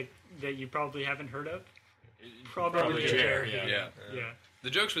that you probably haven't heard of, probably a Jer, Jared yeah. video. Yeah. Yeah. The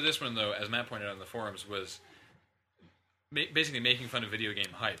jokes for this one, though, as Matt pointed out in the forums, was basically making fun of video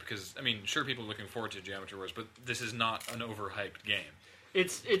game hype. Because I mean, sure, people are looking forward to Geometry Wars, but this is not an overhyped game.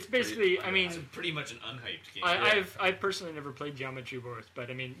 It's basically, I mean, It's pretty much an unhyped game. I've personally never played Geometry Wars, but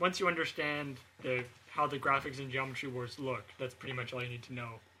I mean, once you understand how the graphics in Geometry Wars look, that's pretty much all you need to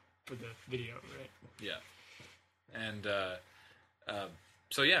know for the video, right? Yeah, and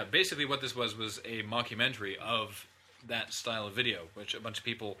so yeah, basically what this was a mockumentary of that style of video, which a bunch of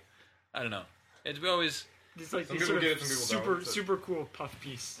people, I don't know, it's always It's like Some these people sort get of it, some people don't, so- super cool puff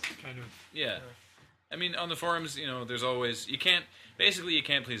piece kind of. yeah. I mean, on the forums, there's always you can't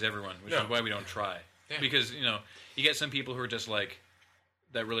please everyone, which No. is why we don't try. Because you get some people who are just like,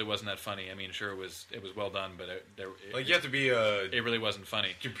 that really wasn't that funny. I mean, sure it was well done, but Like you have to be a it really wasn't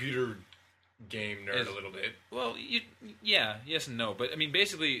funny. computer game nerd a little bit. Well, yes and no, but I mean,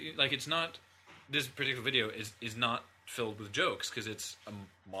 basically, like it's not. This particular video is not filled with jokes because it's a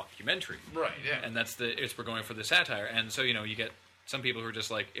mockumentary, Right, yeah. and we're going for the satire, and so you get some people who are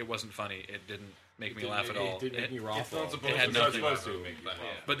just like, it wasn't funny, it didn't make me laugh at all. It didn't make me It's raffle. not supposed had to. nothing. It's supposed to make you laugh.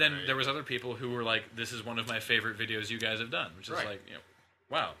 But then there was other people who were like, this is one of my favorite videos you guys have done, which is Right. like,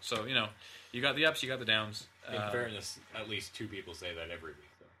 wow. So you got the ups, you got the downs. In fairness, at least 2 people say that every week,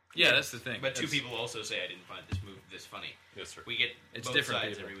 though. Yeah, that's the thing. But 2 That's- people also say I didn't find this move this funny. Yes, sir. We get It's both different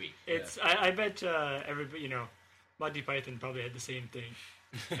sides people. every week. It's I bet everybody Monty Python probably had the same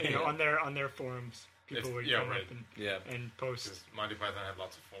thing. On their forums, people would come right. up Yeah. and post. Because Monty Python had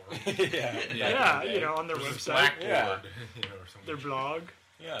lots of forums. yeah. Yeah, on their There's this website, Blackboard, Yeah. or something. their blog.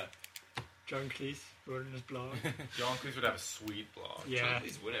 Yeah. John Cleese wrote in his blog. John Cleese would have a sweet blog. Yeah.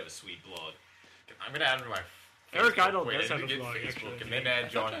 Please would have a sweet blog. I'm gonna add him to my Eric Facebook. Idle Wait, does I have a get blog, Facebook, actually. and then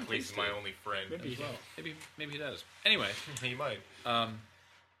add John John Cleese Cleese as my did. only friend Maybe as he well. Maybe he does. Anyway, He might.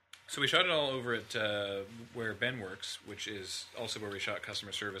 so we shot it all over at where Ben works, which is also where we shot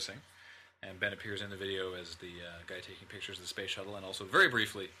customer servicing. And Ben appears in the video as the guy taking pictures of the space shuttle, and also very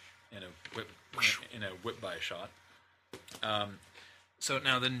briefly in a whip by shot. So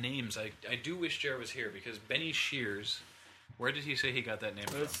now the names, I do wish Jared was here because Benny Shears. Where did he say he got that name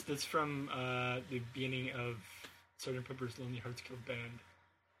from? That's from the beginning of Sgt. Pepper's Lonely Hearts Club Band.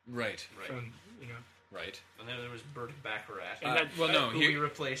 Right. From Right. And then there was Burt Baccarat. And that- well, no, who he we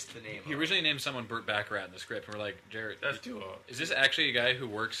replaced the name. he of. originally named someone Burt Baccarat in the script, and we're like, Jared, That's too is this actually a guy who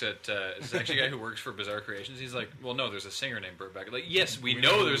works at? Is this actually a guy who works for Bizarre Creations? He's like, well, no, there's a singer named Burt Baccarat. Like, yes, we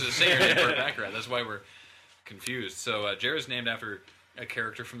know there's a singer named Burt Baccarat. That's why we're confused. So Jared's named after a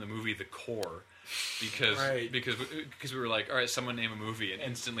character from the movie The Core. Because Right. because we were like, all right, someone name a movie, and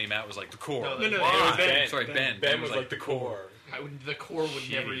instantly Matt was like The Core. No, No, Why? it was Ben. Sorry, Ben. Ben was like the core. The core would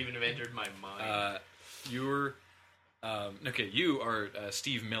never even have entered my mind. You're okay. You are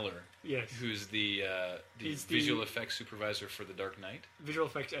Steve Miller, Yes, who's the He's the- visual effects supervisor for The Dark Knight. visual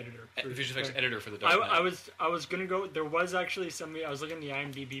effects editor. Visual effects editor for The Dark Knight. I was gonna go. There was actually somebody. I was looking at the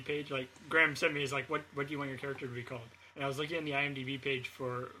IMDb page. Like Graham sent me. He's like, "What do you want your character to be called?" And I was looking at the IMDb page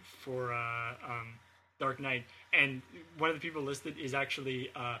for Dark Knight, and one of the people listed is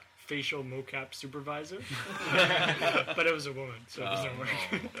actually facial mocap supervisor, but it was a woman, so it doesn't work.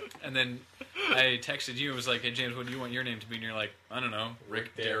 And then I texted you and was like, "Hey James, what do you want your name to be?" And you're like, "I don't know,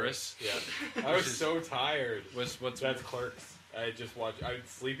 Rick Darris." Yeah. I was so tired. What's That's Clerks. I was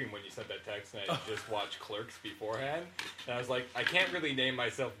sleeping when you sent that text, and I just watched Clerks beforehand. And I was like, I can't really name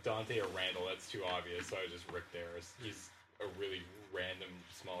myself Dante or Randall. That's too obvious. So I was just Rick Darris. He's a really random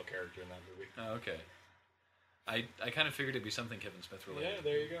small character in that movie. Oh, okay. I kind of figured it'd be something Kevin Smith related. Yeah,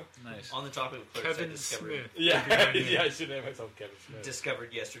 there you go. Nice. On the topic of Clerks, I Kevin discovered, Smith. Yeah, yeah. I should name myself Kevin Smith.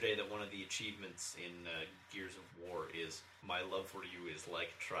 discovered yesterday that one of the achievements in Gears of War is "My love for you is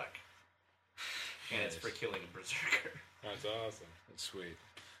like truck," and it's Nice. for killing a berserker. That's awesome. That's sweet.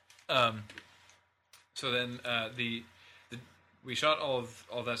 So then we shot all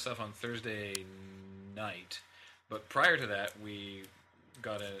that stuff on Thursday night, but prior to that we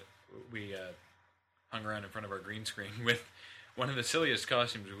hung around in front of our green screen with one of the silliest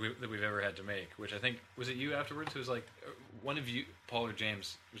costumes that we've ever had to make. Which I think was it you afterwards who was like, one of you, Paul or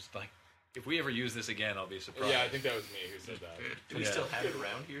James, was like, if we ever use this again, I'll be surprised. Yeah, I think that was me who said that. Do we Yeah. still have it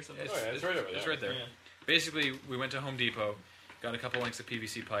around here somewhere? Oh, yeah, it's right over there. It's right there. Yeah. Basically, we went to Home Depot, got a couple lengths of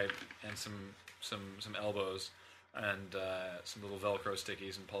PVC pipe and some elbows and some little Velcro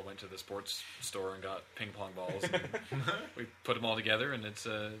stickies. And Paul went to the sports store and got ping pong balls. And we put them all together, and it's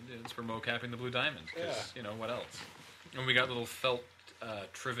for mocapping the Blue Diamond. Because what else? And we got little felt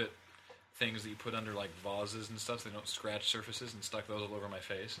trivet things that you put under like vases and stuff so they don't scratch surfaces, and stuck those all over my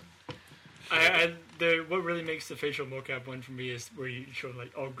face. And What really makes the facial mocap one for me is where you show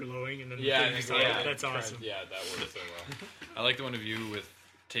like all glowing and then Yeah, the I thing think beside so. it. That's awesome. Yeah, that works so well. I like the one of you with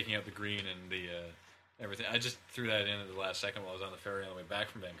taking out the green and everything. I just threw that in at the last second while I was on the ferry on the way back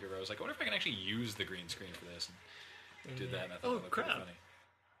from Vancouver. I was like, I wonder if I can actually use the green screen for this. And did that, and I thought Oh, that looked pretty crap. funny.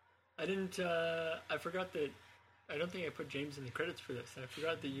 I didn't. I forgot that. I don't think I put James in the credits for this. I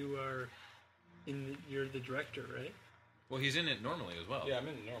forgot that you are you're the director, right? Well, he's in it normally as well. Yeah, I'm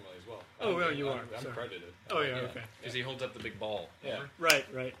in it normally as well. Oh, well, you are. I'm Sorry. credited. Oh yeah, okay. Because he holds up the big ball. Yeah. Right.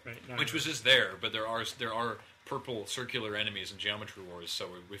 Now Which I was just there, but there are purple circular enemies in Geometry Wars, so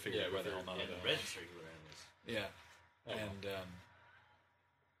we figured Yeah, why the hell not. And red circular enemies. Yeah, and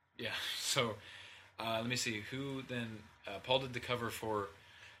So let me see who then. Paul did the cover for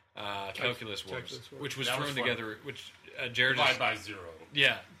Calculus Wars, Calculus Wars. which was That was thrown fun. together. Which Jared Divide just, by 0.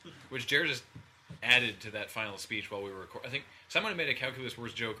 yeah, which Jared just added to that final speech while we were recording. I think someone had made a Calculus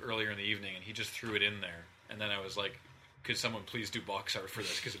Wars joke earlier in the evening, and he just threw it in there. And then I was like, "Could someone please do box art for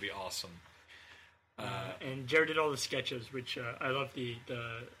this? Because it'd be awesome." and Jared did all the sketches, which I love the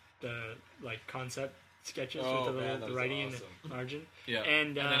like concept sketches Oh, with the, man, that the was writing awesome. in the margin. Yeah,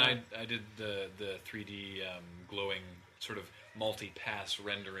 And, then I did the 3D glowing sort of multi-pass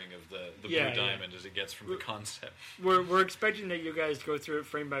rendering of the blue Yeah, yeah. diamond as it gets from the concept. We're expecting that you guys go through it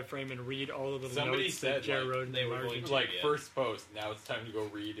frame by frame and read all of the Somebody notes said, that Jared like, wrote in they the were margin. going to- Like Yeah. first post. Now it's time to go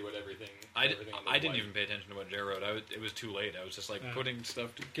read what everything. everything on the I didn't white. even pay attention to what Jared wrote. It was too late. I was just like Yeah. putting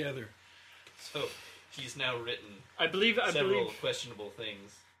stuff together. So he's now written I believe several questionable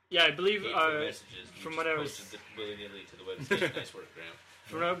things. yeah, I believe Hateful messages. You from just what I was- posted willy-nilly to the website. Nice work, Graham.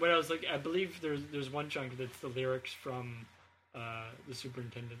 from what I was like, I believe there's one chunk that's the lyrics from the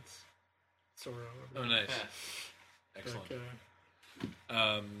Superintendent's Sorrow. Oh, nice, Yeah. excellent. Like,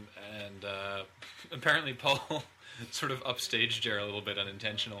 And apparently Paul sort of upstaged Jared a little bit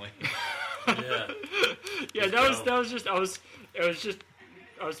unintentionally. Yeah. yeah, that was just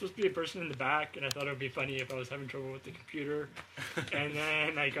I was supposed to be a person in the back, and I thought it would be funny if I was having trouble with the computer, and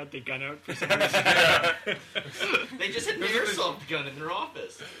then I got the gun out for some reason, They just had an airsoft gun in their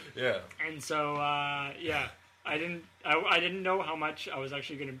office. Yeah. and so yeah, I didn't know how much I was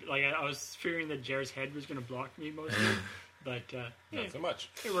actually gonna like. I was fearing that Jared's head was gonna block me mostly, but yeah, Not so much.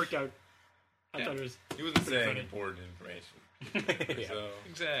 it worked out. I thought it was He wasn't Pretty saying funny. important information. Yeah. So,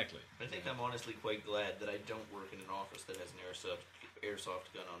 Exactly. I think I'm honestly quite glad that I don't work in an office that has an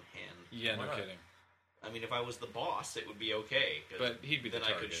airsoft gun on hand. Yeah, Why no not? kidding. I mean, if I was the boss, it would be okay. 'cause But he'd be the then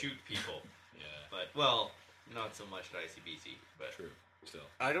I could target. shoot people. Yeah, But well, not so much at ICBC. But true. Still,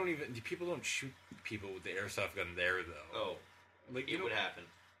 I don't even. People don't shoot people with the airsoft gun there, though. oh, Like it would happen.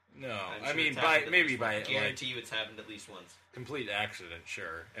 No, I'm I sure mean it's by happened at maybe least by once. like Guarantee you, it's happened at least once. complete accident,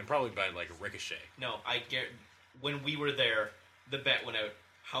 sure, and probably by like a ricochet. No, when we were there, the bet went out.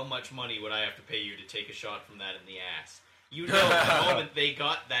 How much money would I have to pay you to take a shot from that in the ass? You know, the moment they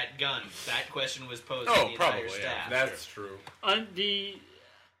got that gun, that question was posed to Oh, the probably, entire yeah. staff. that's true.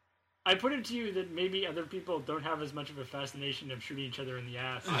 I put it to you that maybe other people don't have as much of a fascination of shooting each other in the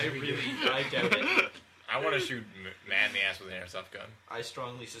ass. I as we do. I doubt it. I want to shoot man in the ass with an airsoft gun. I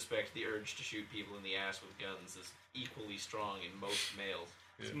strongly suspect the urge to shoot people in the ass with guns is equally strong in most males.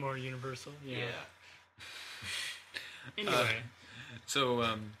 It's more universal. Yeah. Yeah. Anyway, so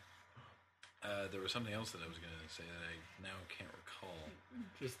there was something else that I was going to say that I now can't recall.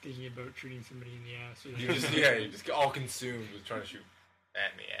 just thinking about shooting somebody in the ass. With You just you're just all consumed with trying to shoot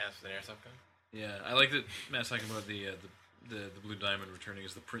at me ass with an airsoft gun. Yeah, I like that Matt's talking about the Blue Diamond returning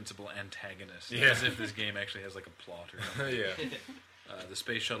as the principal antagonist. Yeah. As if this game actually has like a plot or something. Yeah. The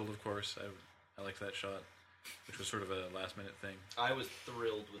space shuttle, of course. I liked that shot, which was sort of a last minute thing. I was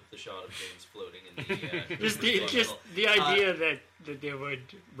thrilled with the shot of James floating in the. just the idea that they would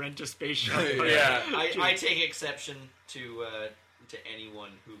rent a space shuttle. Yeah. I take exception to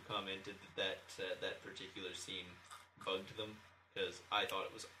anyone who commented that that particular scene bugged them because I thought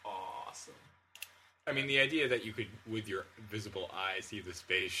it was awesome. I mean, the idea that you could, with your visible eye, see the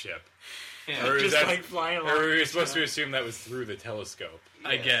spaceship. Yeah. Or is Just that- like flying along. Or were we supposed to assume that was through the telescope?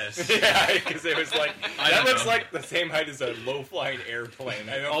 I guess. Yeah, because it was like I that don't looks know. like the same height as a low-flying airplane.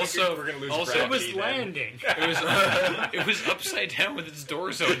 I don't Also- think we're going to lose also- It was gravity then. landing. It was upside down with its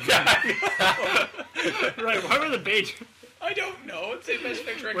doors open. Right, why were the bait? I don't know. It's a best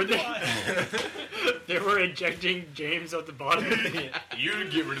picture I Were could they- find. They were ejecting James out the bottom.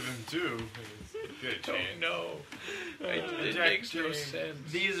 You'd get rid of them too. Good chance. No. It makes no sense.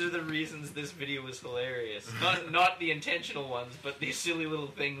 These are the reasons this video was hilarious. Not the intentional ones, but these silly little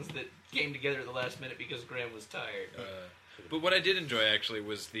things that came together at the last minute because Graham was tired. But what I did enjoy actually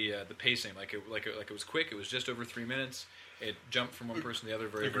was the pacing. Like it was quick. It was just over 3 minutes. It jumped from one person to the other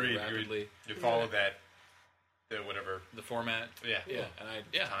very Agreed. rapidly. You follow that, the whatever. The format. Yeah. Yeah, and I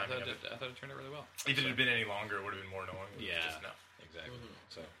Timing thought it turned out really well. If it had been any longer, it would have been more annoying. Yeah. Just no. Exactly.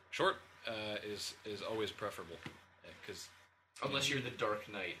 So short, is always preferable because Unless you're the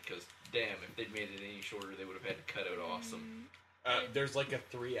Dark Knight, because damn, if they'd made it any shorter, they would have had to cut out awesome. There's like a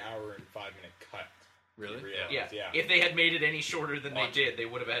 3 hour and 5 minute cut. really. Yeah. Yeah. If they had made it any shorter than they did, they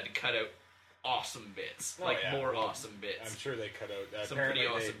would have had to cut out awesome bits, Oh, like yeah. more Well, awesome bits. I'm sure they cut out Some apparently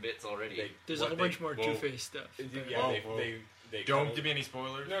pretty they- awesome bits already. they- There's a what whole they- bunch more well, Two-Face stuff. Yeah, Whoa, they Don't cut give out- me any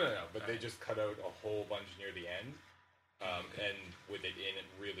spoilers. No. But they just cut out a whole bunch near the end, and with it in, it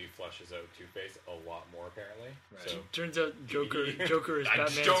really flushes out Two-Face a lot more apparently. Right. So Turns out Joker is I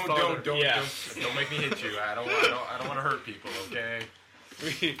Batman's just father. don't make me hit you. I don't want to hurt people. Okay.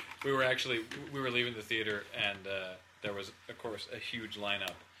 We were leaving the theater and there was of course a huge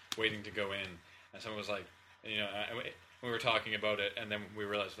lineup waiting to go in, and someone was like, we were talking about it, and then we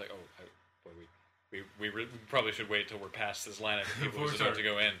realized like, we probably should wait till we're past this lineup of people who's about to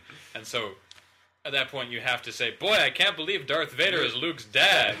go in, and so at that point you have to say, boy, I can't believe Darth Vader is Luke's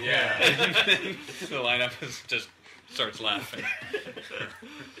dad. Yeah. The lineup just starts laughing.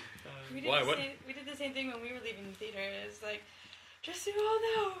 We did, Why, the what? same, we did the same thing when we were leaving the theater. It's like, just so you all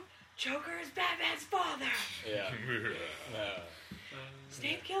know, Joker is Batman's father. yeah.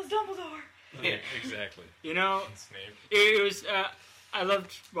 Snape kills Dumbledore. Yeah. Exactly. You know, Snape. it was. I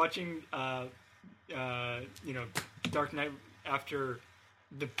loved watching. Dark Knight after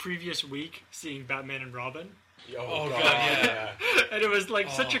the previous week, seeing Batman and Robin, Oh, God, yeah. and it was like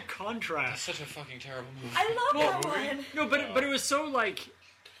such a contrast. Such a fucking terrible movie. I love that one. No, but it was so like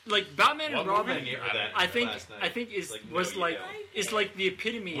Batman and What Robin. movie gave her that I think last night? I think No, you don't. is like the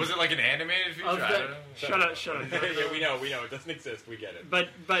epitome Was it like an animated feature? of I the. don't know. Shut up. Yeah, we know. It doesn't exist. We get it. But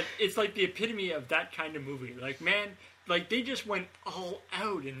it's like the epitome of that kind of movie. Like, man, like they just went all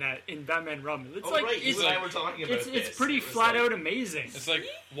out in Batman and Robin. It's Oh, like right, you it's and I were talking about it's this. pretty It was flat like- out amazing. It's like,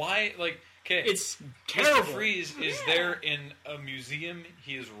 why, like, okay, It's Mr. terrible. Freeze is there in a museum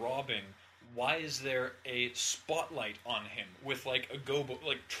he is robbing. Why is there a spotlight on him with like a gobo,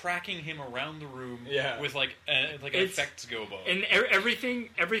 like tracking him around the room Yeah. with like an It's- effects gobo? And everything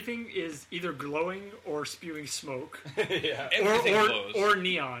is either glowing or spewing smoke, Yeah. Everything or glows. or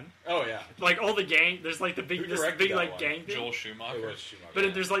neon. Oh yeah. Like all the gang, there's like Who this directed big that like one? gang thing. Joel It Schumacher. was Schumacher.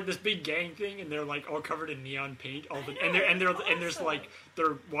 But there's like this big gang thing, and they're like all covered in neon paint. All the and there's like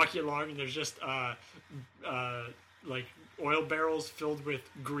they're walking along, and there's just like oil barrels filled with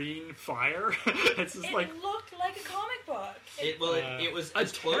green fire. It's just It like looked like a comic book. It was a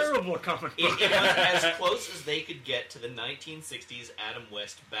as close. terrible comic It book. was as close as they could get to the 1960s Adam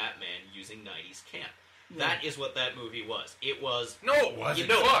West Batman using 90s camp. That is what that movie was. It was. No, it wasn't.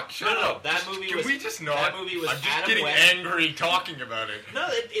 You know- Fuck, shut no, up. that movie Can was- we just not? that movie was I'm just Adam getting West. angry talking about it. No,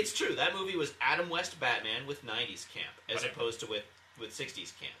 it's true. That movie was Adam West Batman with 90s camp, as Whatever. opposed to with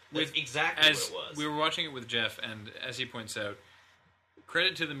 60s camp. That's With- exactly As what it was. we were watching it with Jeff, and as he points out,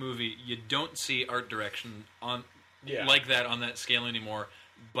 credit to the movie, you don't see art direction on Yeah. like that on that scale anymore.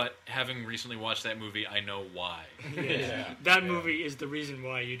 But having recently watched that movie, I know why. Yeah. That movie is the reason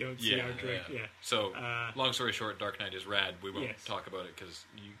why you don't see Yeah, our direct. Yeah. So, Uh, long story short, Dark Knight is rad. We won't Yes. talk about it because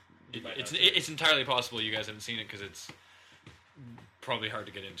might it's not see it. it's entirely possible you guys haven't seen it because it's probably hard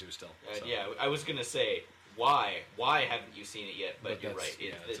to get into still. So. Yeah, I was gonna say why haven't you seen it yet? But, But you're that's- right. yeah,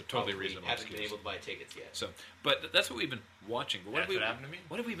 It it's a totally probably reasonable haven't been excuse. able to buy tickets yet. So, but that's what we've been watching. But what That's have we? what happened to me.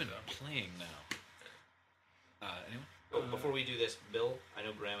 What have we been playing now? Anyone? Oh, before we do this, Bill, I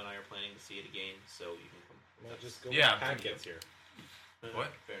know Graham and I are planning to see it again, so you can come. Well, just go Yeah, when Pat thank you. gets here.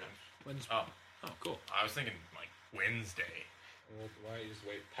 What? Fair enough. When's, Oh, oh, cool. I was thinking like Wednesday. Well, why don't you just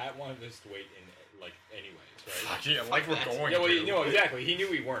wait? Pat wanted us to wait in like anyways, right? Fuck yeah, like we're that. going Yeah, well, to. you know exactly. He knew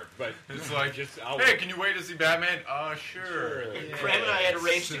we weren't, but It's like, I'll hey, wait. can you wait to see Batman? Sure. Sure. Graham and I had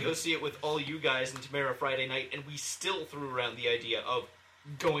arranged to go see it with all you guys in Tamara Friday night, and we still threw around the idea of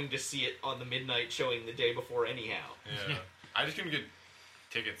going to see it on the midnight showing the day before anyhow. Yeah. I just couldn't get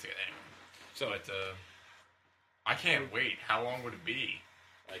tickets anyway. So, But I can't wait. How long would it be?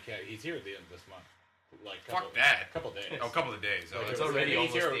 Like he's here at the end of this month. Like Fuck that. couple days. Oh, a couple of days. Oh, Like, It's that's, already he's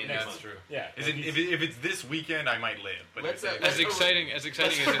almost here the end of next the that's month. true. Yeah. Is it, if it's this weekend, I might live. But Let's, if as let's- exciting as Let's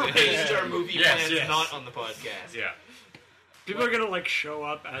it is. arrange our movie Yes, plans yes. not on the podcast. yeah. People are gonna like show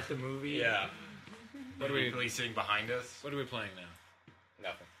up at the movie. Yeah. What are we? Really sitting behind us? What are we playing now?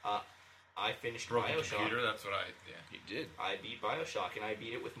 Nothing. I finished Broken Bioshock. computer. That's what I. Yeah. You did. I beat Bioshock, and I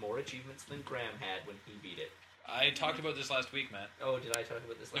beat it with more achievements than Graham had when he beat it. I talked about this last week, Matt. Oh, did I talk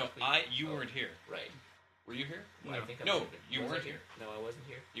about this No, last week? you Oh, weren't here. Right. Were you here? I think I No, might have been. you Was I weren't here. No, I wasn't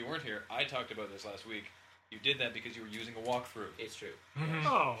here. You weren't here. I talked about this last week. You did that because you were using a walkthrough. It's true.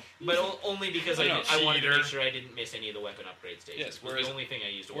 Oh, But only because No, I wanted to make cheater. sure I didn't miss any of the weapon upgrade stations. Yes, It was whereas- the only thing I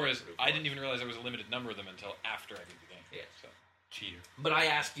used a Whereas walkthrough I for. didn't even realize there was a limited number of them until after I beat the game. Yes. So, Cheater. But I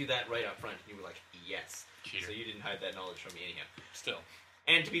asked you that right up front, and you were like, yes. Cheater. So you didn't hide that knowledge from me anyhow. Still,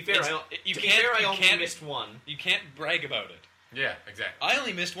 And to be fair, you I can't only missed one. you can't brag about it. Yeah, exactly. I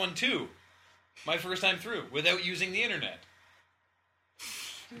only missed one too. My first time through without using the internet.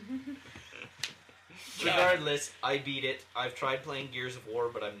 Regardless, I beat it. I've tried playing Gears of War,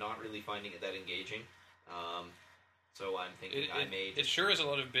 but I'm not really finding it that engaging. So I'm thinking It sure is a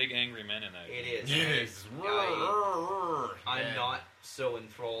lot of big angry men in that. It is. Yes. I'm not so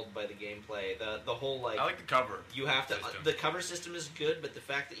enthralled by the gameplay. The whole I like the cover. you have to system. the cover system is good, but the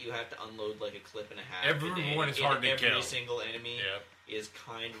fact that you have to unload like a clip and a half. Everyone is in hard to every kill. single enemy Yep. is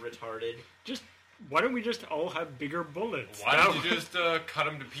kind of retarded. Just why don't we just all have bigger bullets? Why don't you just cut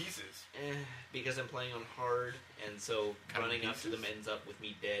them to pieces? Because I'm playing on hard, and so Cut 'em to running up to pieces? them ends up with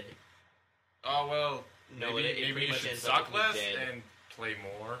me dead. Oh well. No, maybe it you pretty much should ends up suck with me less dead. and play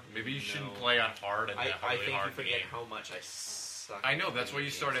more. Maybe you shouldn't No. play on hard and I a really think you hard forget game. how much I suck. I know at that's why video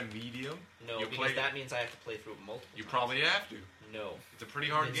you start games. at medium. No, you because play. that means I have to play through it multiple You times. probably have to. No. It's a pretty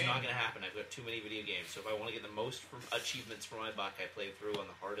hard It's game. not going to happen. I've got too many video games. So if I want to get the most achievements for my buck, I play through on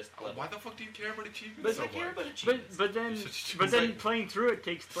the hardest level. Why the fuck do you care about achievements But so I care much? about achievements. But then You're such a but then like- playing through it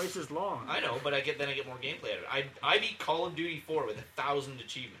takes twice as long. I know, but I get more gameplay out of it. I beat Call of Duty 4 with 1,000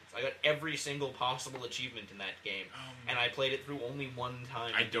 achievements. I got every single possible achievement in that game, and I played it through only one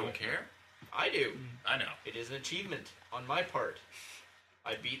time. I don't care. I do. I know. It is an achievement on my part.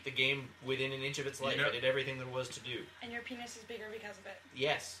 I beat the game within an inch of its life. know- I did everything there was to do. And your penis is bigger because of it.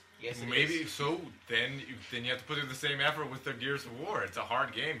 Yes. Yes, it Maybe is. so. Then you have to put in the same effort with the Gears of War. It's a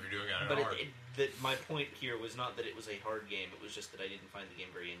hard game if you're doing it on But hard. my point here was not that it was a hard game. It was just that I didn't find the game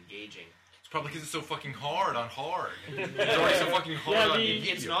very engaging. It's probably because it's so fucking hard on hard. It's already so fucking hard Yeah, on the-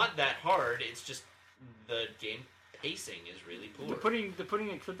 medium. It's not that hard. It's just the game pacing is really poor. The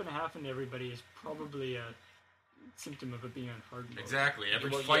putting a clip and a half into everybody is probably a symptom of it being on hard mode. Exactly. Every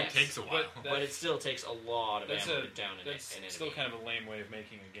Well, fight yes, takes a while. But it still takes a lot of That's ammo a to down an that's enemy. still kind of a lame way of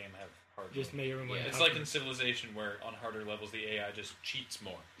making a game have hard. Just mode. make everyone. Yeah. It's tougher. like in Civilization where on harder levels the AI just cheats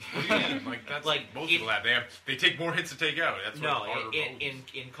more. Yeah, like that's Like, like most it- people have. They take more hits to take out. That's what No, harder in,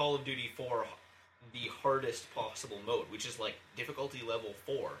 modes. in Call of Duty 4, the hardest possible mode, which is like difficulty level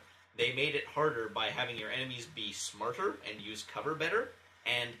 4, they made it harder by having your enemies be smarter and use cover better,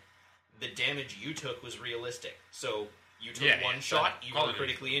 and the damage you took was realistic. So you took Yeah, one yeah, shot, so you Call were of Duty,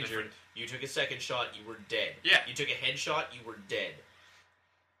 critically injured. different. You took a second shot, you were dead. Yeah. You took a headshot, you were dead.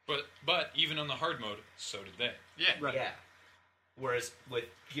 But even on the hard mode, so did they. Yeah. Right. Yeah. Whereas with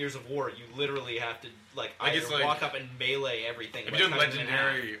Gears of War, you literally have to Like, either it's like- walk up and melee everything. If by you're doing cutting them in half.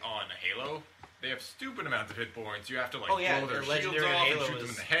 legendary on Halo, they have stupid amounts of hit points. You have to like Oh yeah, blow their legendary shields in off Halo and shoot them is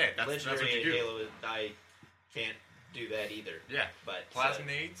in the head. That's what legendary you in do. Halo. I can't do that either. Yeah. But Plasma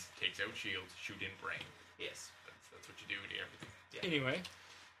nades takes out shields, shoot in brain. yes, That's what you do to everything. Anyway,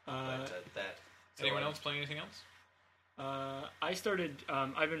 that. So Anyone I'm- else playing anything else? I started.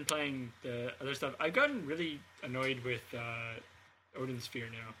 I've been playing the other stuff. I've gotten really annoyed with Odin Sphere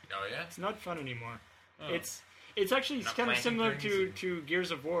now. Oh yeah. It's not fun anymore. Oh. It's actually Not kind of planting similar things to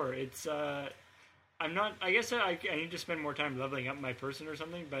Gears of War. It's I'm not. I guess I need to spend more time leveling up my person or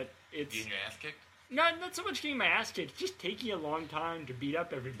something. But it's Getting your ass kicked. not so much getting my ass kicked. It's just taking a long time to beat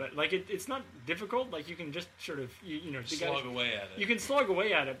up everybody. Like it's not difficult. Like you can just sort of you know the guys- Slog away at it. you can slog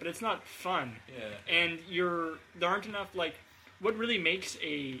away at it, but it's not fun. Yeah. And there aren't enough like what really makes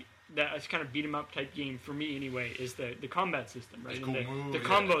that kind of beat 'em up type game for me anyway is the combat system, right? It's And cool the moves, yeah.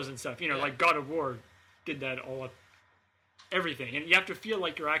 combos and stuff. You know, Yeah. like God of War did that all up everything, and you have to feel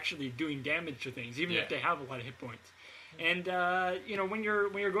like you're actually doing damage to things, even Yeah. if they have a lot of hit points. And you know when you're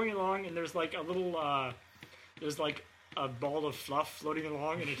going along and there's like a little there's like a ball of fluff floating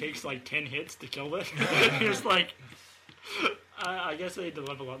along and it takes like 10 hits to kill it. You're just like I guess I need to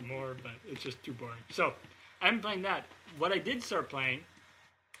level up more, but it's just too boring. So I'm playing that. What I did start playing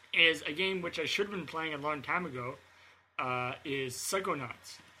is a game which I should have been playing a long time ago. Is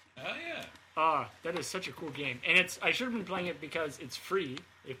Psychonauts. Oh yeah. That is such a cool game, and I should have been playing it because it's free.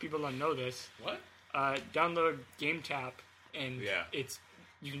 If people don't know this, What? download GameTap, and Yeah.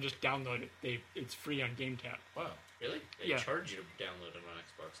 you can just download it. It's free on GameTap. Wow. Really? They Yeah. charge you to download it on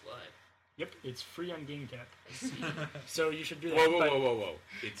Xbox Live. Yep, it's free on GameTap. So you should do that. Whoa, whoa, but whoa, whoa, whoa!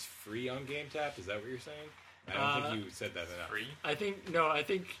 It's free on GameTap. Is that what you're saying? I don't think you said that enough. Free. I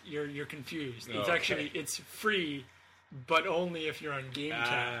think you're confused. Oh, It's okay. actually it's free, but only if you're on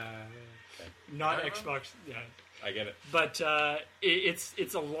GameTap, Okay. not I don't Xbox. Yeah, I get it. but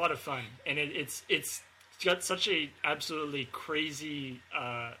it's a lot of fun, and it's got such a absolutely crazy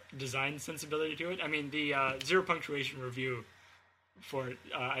design sensibility to it. I mean, the zero punctuation review for it,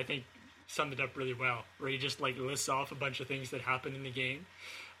 I think, summed it up really well, where he just like lists off a bunch of things that happen in the game.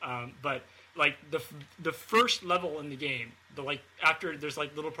 But like the first level in the game, after there's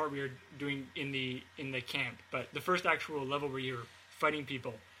like little part where you're doing in the camp, but the first actual level where you're fighting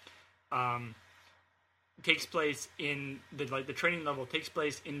people takes place in the training level takes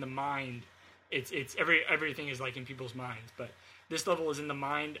place in the mind. It's everything is like in people's minds, but this level is in the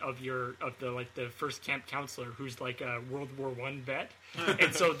mind of the first camp counselor, who's like a World War I vet,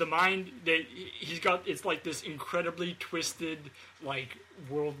 and so the mind that he's got, it's like this incredibly twisted like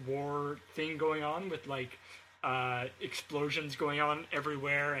World War thing going on with like explosions going on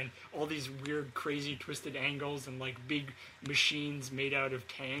everywhere and all these weird, crazy, twisted angles and like big machines made out of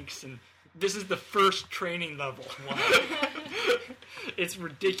tanks, and this is the first training level. Wow. It's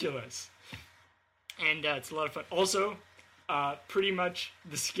ridiculous, and it's a lot of fun. Also. Pretty much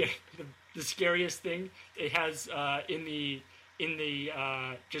the scariest thing it has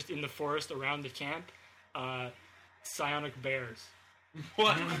just in the forest around the camp, psionic bears.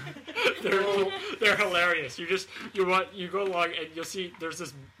 What? They're hilarious. You go along and you'll see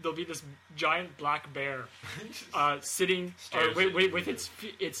there'll be this giant black bear sitting with its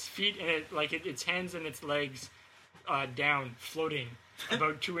feet and its hands and its legs down, floating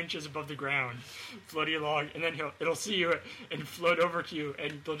about 2 inches above the ground, floating along, and then it'll see you and float over to you,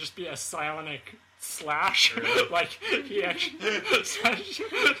 and there'll just be a psionic slash. Really? Like he actually.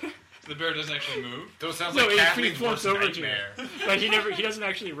 The bear doesn't actually move. Those sounds No, like he Kathleen's floats worst over to you. nightmare. But he doesn't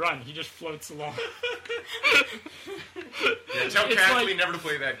actually run. He just floats along. Yeah, tell It's Kathleen like- never to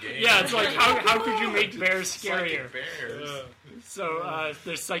play that game. Yeah, it's like how could you make bears scarier? Psychic bears. So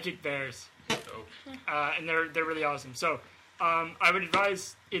there's psychic bears, Dope. and they're really awesome. So I would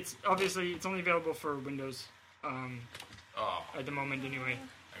advise it's only available for Windows Oh, at the moment anyway.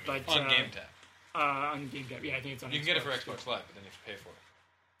 But On GameTap. on GameTap, yeah, I think it's on. You can get it for Xbox. Xbox Live, but then you have to pay for it.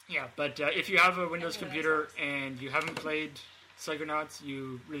 Yeah, but if you have a Windows computer and you haven't played Psychonauts,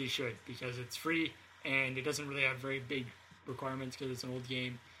 you really should, because it's free and it doesn't really have very big requirements because it's an old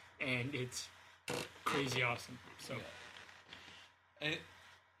game and it's crazy awesome. So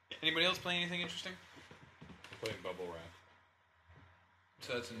Anybody else playing anything interesting? Playing Bubble Wrap.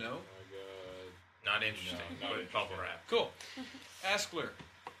 So that's a no. not interesting. No, not but bubble wrap. Cool. Askler.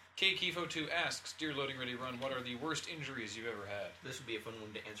 KKifo2 asks, Dear Loading Ready Run, what are the worst injuries you've ever had? This would be a fun one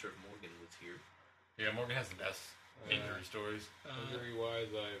to answer if Morgan was here. Yeah, Morgan has the best injury stories.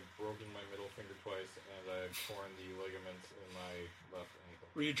 Injury-wise, I've broken my middle finger twice, and I've torn the ligaments in my left ankle.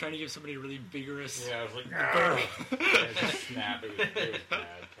 were you trying to give somebody a really vigorous? Yeah, I was like, barrel? it just snapped. It was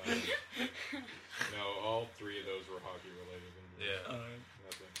bad. No, all three of those were hockey-related injuries. Yeah.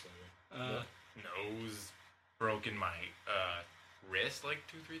 Nothing exciting. Nose, broken my wrist like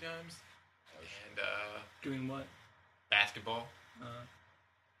 2-3 times, and Doing what? basketball,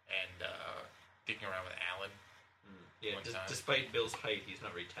 and dicking around with Alan. Yeah, One time. despite Bill's height, he's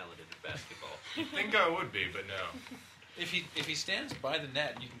not very talented at basketball. I think I would be, but no. If he stands by the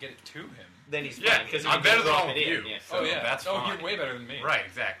net, you can get it to him. Then he's Yeah, fine, because I'm better than all of you. Yeah. So that's oh, fine. you're way better than me. Right,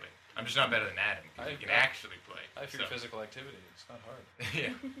 exactly. I'm just not better than Adam. 'Cause he can actually play. I fear so. physical activity. It's not hard.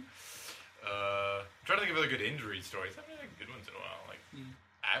 Yeah. I'm trying to think of other good injury stories. I haven't had good ones in a while. Like,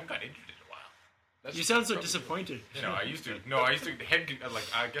 I haven't got injured in a while. That's You sound so probably- disappointed. You know, I used to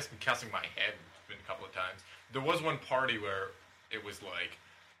I guess concussing my head has been a couple of times. There was one party where it was like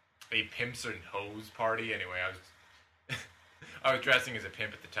a pimps and hoes party. Anyway, I was dressing as a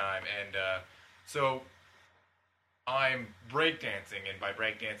pimp at the time, and so I'm breakdancing, and by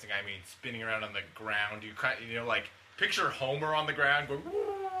breakdancing I mean spinning around on the ground. Like picture Homer on the ground going,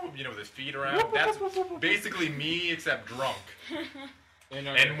 woo, with his feet around. That's basically me except drunk.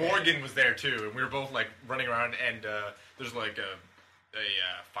 And Morgan was there too, and we were both like running around, and there's like a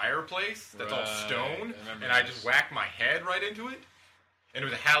fireplace that's all Right, stone, I remember and I this. just whacked my head right into it, and it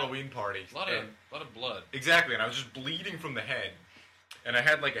was a Halloween party. A lot of blood. Exactly, and I was just bleeding from the head, and I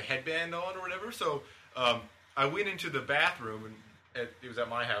had like a headband on or whatever. So I went into the bathroom, and it was at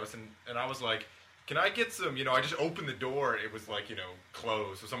my house, and I was like, can I get some, I just opened the door, it was like,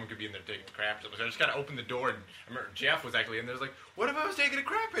 closed, so someone could be in there taking a crap or something. So I just kind of opened the door, and I remember Jeff was actually in there. I was like, what if I was taking a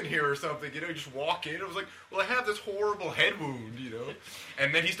crap in here or something? You just walk in. I was like, well, I have this horrible head wound,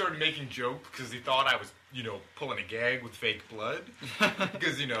 And then he started making jokes because he thought I was, pulling a gag with fake blood.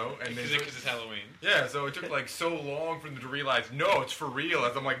 Because, and then... Because it's Halloween. Yeah, so it took like so long for them to realize, no, it's for real,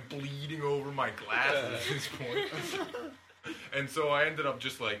 as I'm like bleeding over my glasses at this point. And so I ended up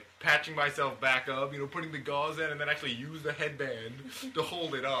just like patching myself back up, putting the gauze in, and then actually use the headband to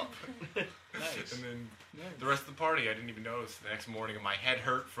hold it up. Nice. And then the rest of the party, I didn't even notice. The next morning, my head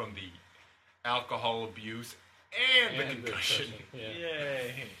hurt from the alcohol abuse and the concussion. Yeah.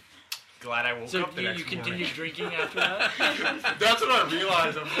 Yay. glad I woke So up the you next continued morning. drinking after that? That's what I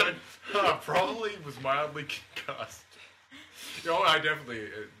realized. I'm like, probably was mildly concussed. I definitely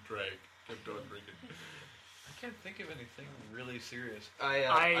drank. Kept on drinking. I can't think of anything really serious. I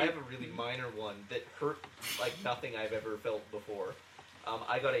have a really minor one that hurt like nothing I've ever felt before.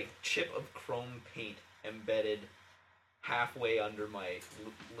 I got a chip of chrome paint embedded halfway under my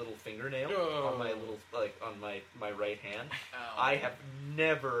little fingernail on my on my right hand. I have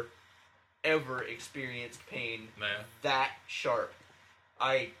never ever experienced pain that sharp.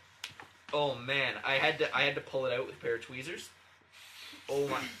 Oh man, I had to pull it out with a pair of tweezers. Oh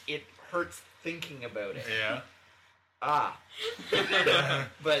my, it hurts thinking about it. Yeah.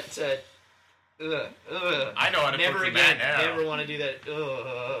 But I know how to never put again. that now. Never want to do that.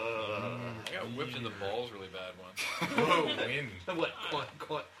 I got whipped in the balls really bad once. Whoa, win.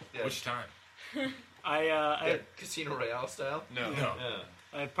 What? Yeah. Which time? I Casino Royale style? No. Yeah.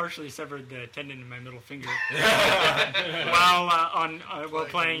 I partially severed the tendon in my middle finger while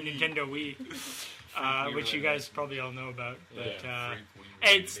playing Nintendo Wii, which you guys probably all know about. But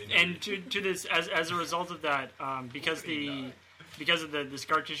to this as a result of that, because of the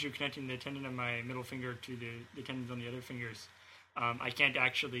scar tissue connecting the tendon of my middle finger to the tendons on the other fingers, I can't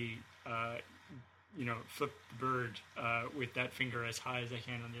actually flip the bird with that finger as high as I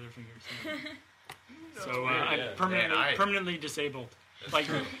can on the other fingers. So I'm permanently disabled. Like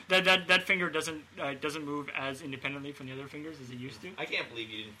that finger doesn't move as independently from the other fingers as it used to. I can't believe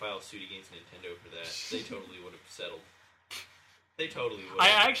you didn't file a suit against Nintendo for that. They totally would have settled. They totally would.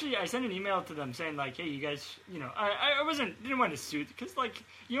 I sent an email to them saying like, hey, you guys, I didn't want to sue because like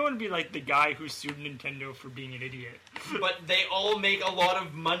you don't want to be like the guy who sued Nintendo for being an idiot. But they all make a lot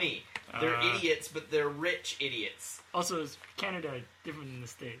of money. They're idiots, but they're rich idiots. Also, is Canada different than the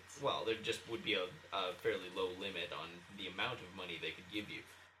States? Well, there just would be a fairly low limit on the amount of money they could give you.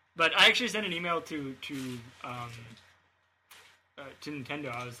 But I actually sent an email to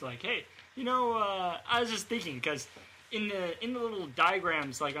Nintendo. I was like, hey, I was just thinking because in the little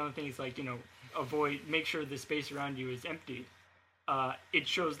diagrams, like on the things like make sure the space around you is empty. It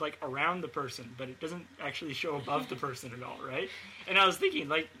shows like around the person, but it doesn't actually show above the person at all, right? And I was thinking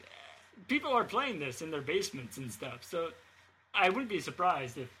like, people are playing this in their basements and stuff, so I wouldn't be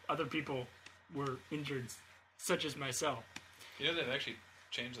surprised if other people were injured, such as myself. They've actually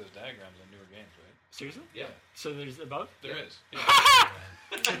changed those diagrams on newer games, right? Seriously? Yeah. So there's above? There is. Yeah.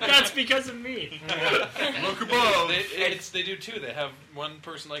 That's because of me. Look above. They do too. They have one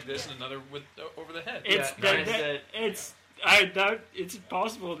person like this and another with over the head. It's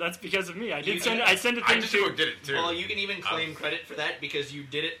possible. That's because of me. I sent a thing I just did it too. Well, you can even claim credit for that because you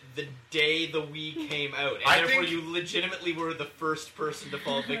did it the day the Wii came out, and I therefore think you legitimately were the first person to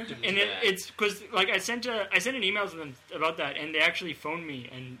fall victim to and that. It's because like I sent an email to them about that, and they actually phoned me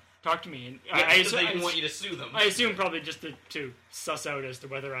and talked to me, and they didn't want you to sue them. I assume probably just to suss out as to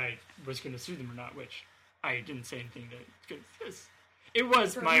whether I was going to sue them or not, which I didn't say anything because it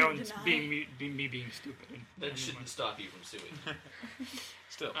was my own me being stupid. That shouldn't stop you from suing.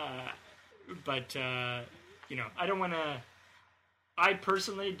 Still. But I don't want to. I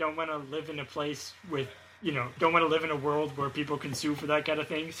personally don't want to live in a place with, don't want to live in a world where people can sue for that kind of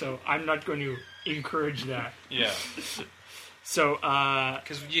thing. So I'm not going to encourage that. Yeah. So,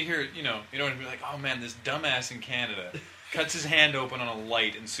 because you hear, you don't want to be like, oh man, this dumbass in Canada cuts his hand open on a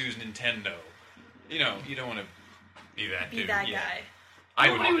light and sues Nintendo. You don't want to be that Be dude. that guy.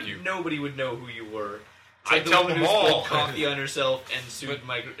 Nobody would know who you were. I'd tell them all. Coffee on herself and sued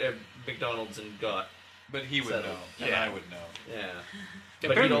McDonald's and got. But he would settled. know, and I would know. Yeah.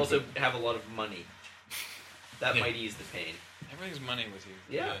 But he'd also have a lot of money. That might ease the pain. Everything's money with you.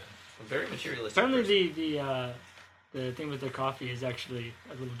 Yeah. A very materialistic. Apparently, the thing with the coffee is actually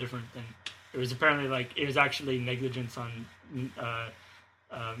a little different than it was. Apparently, it was actually negligence on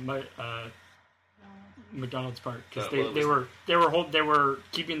McDonald's part because they were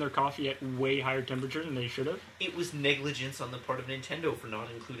keeping their coffee at way higher temperature than they should have. It was negligence on the part of Nintendo for not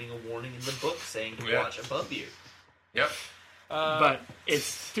including a warning in the book saying to watch above you. Yep. But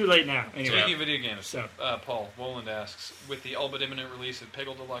it's too late now. Anyway. Speaking of video games, Paul Woland asks, with the all but imminent release of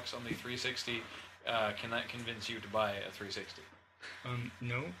Peggle Deluxe on the 360, can that convince you to buy a 360?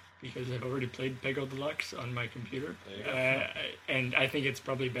 No, because I've already played Peggle Deluxe on my computer. There you go. And I think it's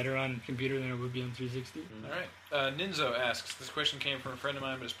probably better on computer than it would be on 360. All right. Ninzo asks, this question came from a friend of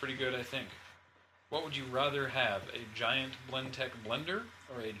mine, but it's pretty good, I think. What would you rather have, a giant Blendtec blender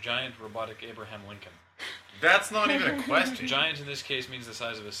or a giant robotic Abraham Lincoln? That's not even a question. Giant in this case means the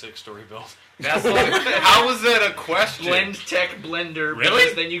size of a 6-story building. That's not. How is that a question? Blendtec blender. Really?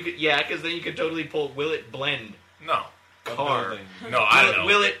 Because then you could totally pull. Will it blend? No. Car. No, I don't know.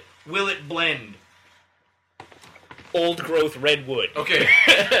 Will it Will it blend? Old growth redwood. Okay,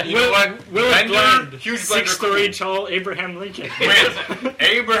 you know what? Will it Blender, blend? huge blender, 6-story cool. tall Abraham Lincoln. Wins.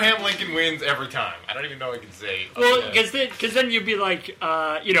 Abraham Lincoln wins every time. I don't even know what I can say. Well, Yeah. because then you'd be like,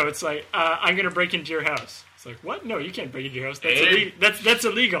 it's like, I'm gonna break into your house. It's like, what? No, you can't break into your house. That's Abe? that's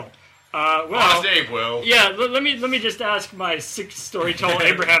illegal. Well, Honest Abe will. yeah. Let me just ask my 6-story tall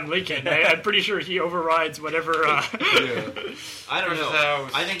Abraham Lincoln. I'm pretty sure he overrides whatever. I don't know.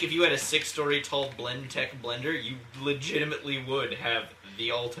 House. I think if you had a 6-story tall Blendtec blender, you legitimately would have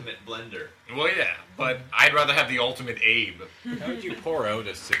the ultimate blender. Well, yeah, but I'd rather have the ultimate Abe. How would you pour out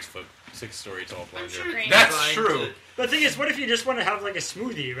a 6-story tall I'm blender? sure That's Trying true. to- The thing is, what if you just want to have like a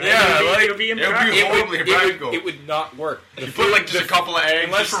smoothie, right? Yeah, it would be it would be impractical. horribly impractical. It would not work. You put like just a couple of eggs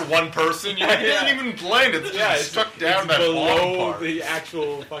unless- just for one person. You it doesn't even blend. It's just stuck down it's that bottom below part. the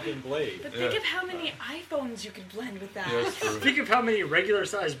actual fucking blade. But think of how many iPhones you could blend with that. Yeah, that's true. Think of how many regular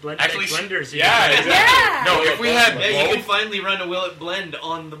sized blenders Actually, you Yeah, can exactly. Yeah. No, if we had Yeah, you can both, finally run a Will It Blend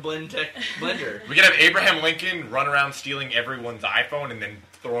on the Blendtec blender. we could have Abraham Lincoln run around stealing everyone's iPhone and then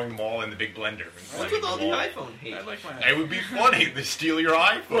throwing them all in the big blender. And What's blending with all the them all. iPhone hate? I like my. It would be funny to steal your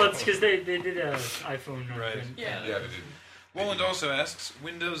iPhone. Well, it's because they did an iPhone. Right. thing. Yeah. yeah, they did. Roland also asks,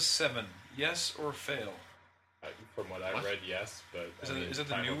 Windows 7, yes or fail? From what I read, yes, but Is it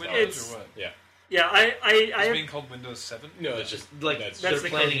the time new will tell. Windows It's- or what? Yeah, I It's have, being called Windows 7? No, it's just Like that's they're the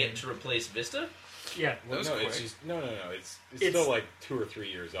planning code it to replace Vista. yeah. Well, That was no, it's quick. just no. It's It's- still like 2 or 3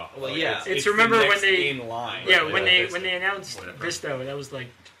 years off. Well, Like, yeah. It's the remember when next they- in line. Yeah, for when they Vista. announced Whatever. Vista, that was like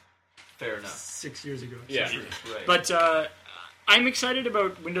Fair enough. 6 years ago. Yeah. So- Right. But I'm excited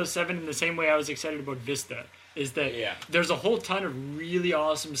about Windows 7 in the same way I was excited about Vista. Is that Yeah. there's a whole ton of really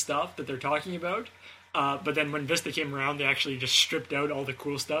awesome stuff that they're talking about. But then when Vista came around, they actually just stripped out all the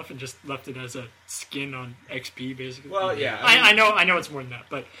cool stuff and just left it as a skin on XP, basically. Well, yeah. I know it's more than that,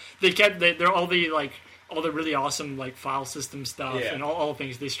 but they kept they're all the really awesome like file system stuff Yeah. and all the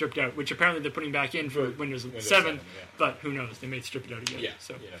things they stripped out, which apparently they're putting back in for Windows 7. 7, yeah. But who knows? They may strip it out again. Yeah.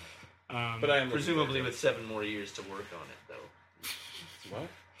 So, yeah. But I am looking Presumably forward with 7 more years to work on it, though, to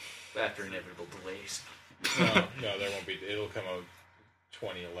it. after inevitable delays. What? No, there won't be. It'll come out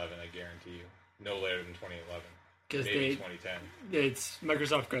 2011. I guarantee you. No later than 2011. because Maybe 2010. it's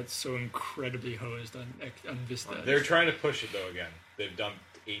Microsoft got so incredibly hosed on Vista. They're trying to push it though. Again, they've dumped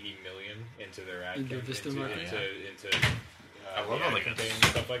 80 million into their ad Into campaign, Vista into, market. into I love the how ad they- campaign and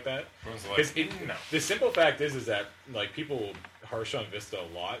stuff like that. Everyone's like, Because no. the simple fact is that like people harsh on Vista a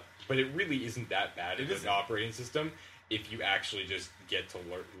lot, but it really isn't that bad It as an isn't. operating system if you actually just get to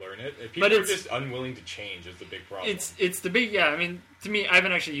learn it. And people But are it's- just unwilling to change is the big problem. It's the big I mean, to me, I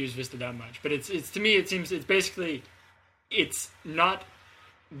haven't actually used Vista that much, but it's to me it seems it's basically it's not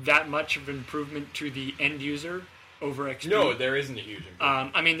that much of an improvement to the end user over XP. no, there isn't a huge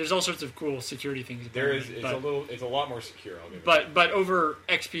improvement. I mean, there's all sorts of cool security things. There is. apparently, It's a lot more secure. I'll give it that. but over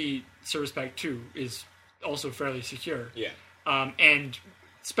XP Service Pack 2 is also fairly secure. Yeah. And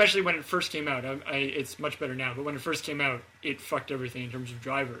especially when it first came out, it's much better now. But when it first came out, it fucked everything in terms of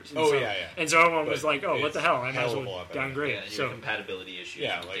drivers. And Oh, so, yeah. And so everyone was But like, "Oh, what it's the hell? I might hell as of a well lot better. downgrade." Yeah, your so, compatibility issues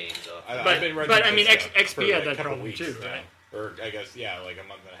Yeah, with like, games off. I've But- been running but, I mean, Vista XP for had like that a couple problem weeks too, now. right? Or I guess like a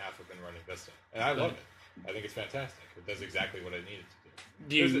month and a half I've been running Vista, and I love it. I think it's fantastic. It does exactly what I needed to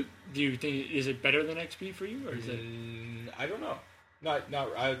do. do you think is it better than XP for you, or is it? I don't know. Not.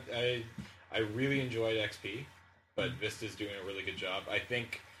 I really enjoyed XP, but Vista's doing a really good job. I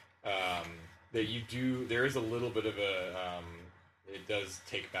think that there is a little bit of a. It does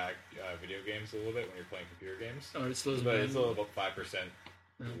take back video games a little bit when you're playing computer games. Oh, it slows But down. it's a little about 5%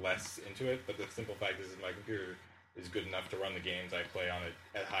 less into it. But the simple fact is that my computer is good enough to run the games I play on it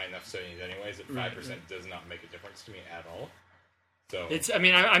at high enough settings anyways that 5% Right. does not make a difference to me at all. So It's. I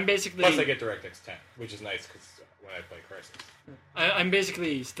mean, I'm basically. plus I get DirectX 10, which is nice because when I play Crisis. I'm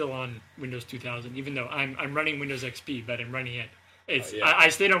basically still on Windows 2000, even though I'm running Windows XP, but I'm running it. It's yeah. I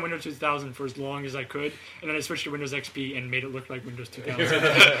stayed on Windows 2000 for as long as I could, and then I switched to Windows XP and made it look like Windows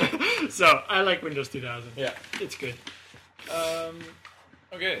 2000. So I like Windows 2000. Yeah. It's good.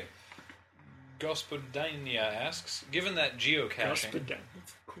 Okay. Gospodinia asks, given that geocaching... Gospel down.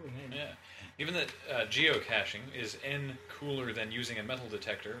 That's a cool name. Yeah. Given that geocaching is N cooler than using a metal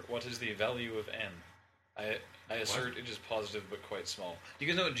detector, what is the value of N? I assert it is positive but quite small. Do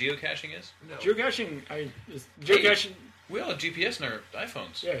you guys know what geocaching is? No. Geocaching. Geocaching. We all have GPS in our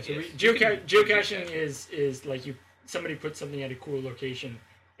iPhones. Yeah. So Yes. geocaching is like somebody puts something at a cool location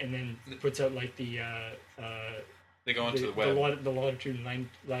and then puts out like the They go onto the web the latitude and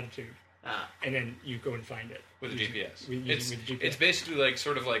latitude, Ah, and then you go and find it with a using- GPS. with It's basically like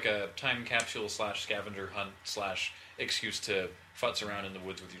sort of like a time capsule / scavenger hunt / excuse to futz around in the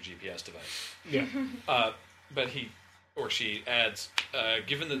woods with your GPS device. Yeah. But he or she adds,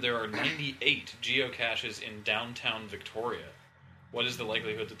 given that there are 98 geocaches in downtown Victoria, what is the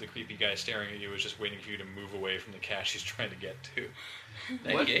likelihood that the creepy guy staring at you is just waiting for you to move away from the cache he's trying to get to?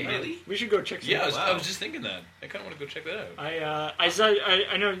 What? 98? Really? We should go check some Yeah, out. I was just thinking that. I kind of want to go check that out.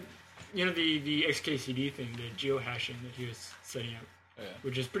 I know, the XKCD thing, the geohashing that he was setting up, Yeah.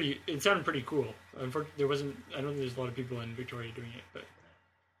 which is it sounded pretty cool. Unfortunately, I don't think there's a lot of people in Victoria doing it,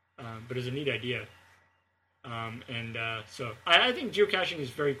 but it's a neat idea. So I think geocaching is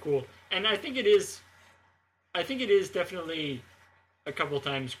very cool, and I think it is definitely a couple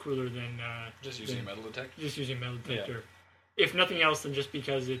times cooler than Just using a metal detector? Just using metal detector, if nothing else, than just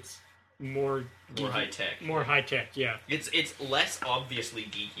because it's more high tech. More high tech, yeah. It's less obviously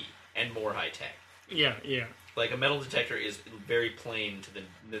geeky and more high tech. Yeah. Like a metal detector is very plain to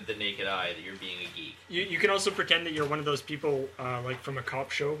the naked eye that you're being a geek. You can also pretend that you're one of those people, like from a cop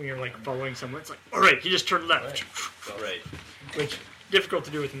show, when you're like following someone. It's like, all right, he just turned left. Right. Which difficult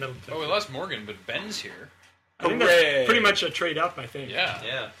to do with a metal detector. Oh, we lost Morgan, but Ben's here. I think that's pretty much a trade up. I think. Yeah.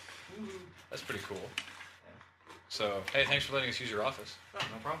 Yeah. That's pretty cool. So, hey, thanks for letting us use your office. Oh,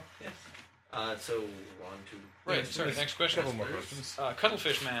 no problem. Yes. So on to Right, sorry, next question. Couple more questions.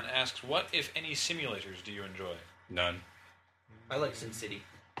 Cuttlefish Man asks, what, if any, simulators do you enjoy? None. I like Sin City.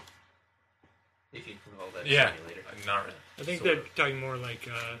 If you can call that a Yeah. simulator. Not really. I think Sort they're talking more like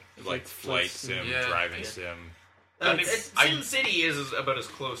Like flight sim, Yeah. driving Yeah. sim. Sin City is about as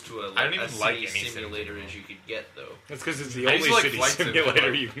close to I don't a even like city any simulator sim. as you could get, though. That's because it's the I used only to like city flight sim,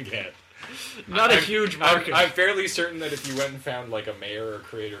 simulator but- you can get. not a huge market. I'm fairly certain that if you went and found like a mayor or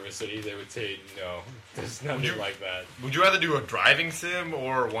creator of a city, they would say no. There's nothing you- like that. Would you rather do a driving sim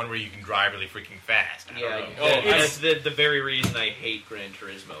or one where you can drive really freaking fast? I Yeah, don't know. that's the very reason I hate Gran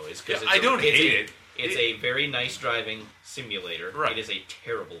Turismo is because Yeah, I don't hate it. It's a very nice driving simulator. Right. It is a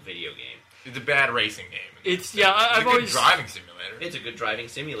terrible video game. It's a bad racing game. It's It's I've a good always driving simulator. It's a good driving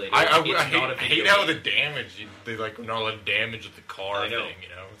simulator. I it's not a video hate how game. the damage they like not allowed to damage the car I know. thing. You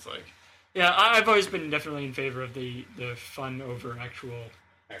know, it's like I've always been definitely in favor of the fun over actual.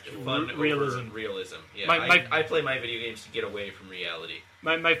 fun realism. over realism. Yeah, My- I play my video games to get away from reality.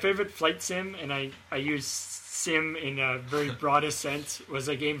 My favorite flight sim, and I use sim in a very broadest sense, was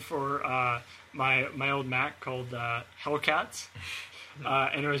a game for my old Mac called Hellcats,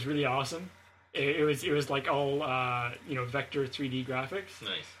 and it was really awesome. It was like all vector 3D graphics,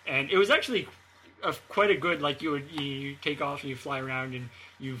 Nice. and it was actually quite a good, like you take off and you fly around and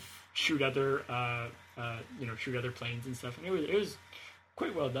you shoot other shoot other planes and stuff, and it was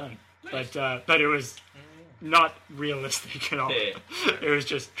quite well done. Nice. But it was not realistic at all. Yeah. It was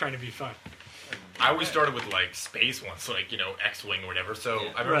just trying to be fun. I always started with like space ones, like X-wing or whatever. So Yeah.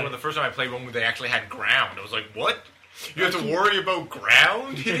 I remember Right. when the first time I played one where they actually had ground. I was like, what? You have to worry about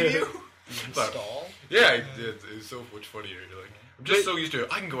ground hitting you? But, Stall? yeah, it's so much funnier. You're like, I'm just But- so used to it.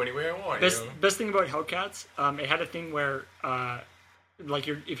 I can go anywhere I want. Best thing about Hellcats, it had a thing where like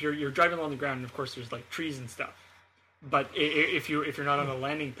if you're driving along the ground, and of course there's like trees and stuff. But if you're not on a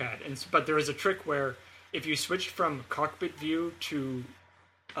landing pad, but there was a trick where if you switched from cockpit view to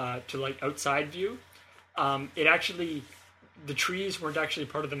like outside view, it actually the trees weren't actually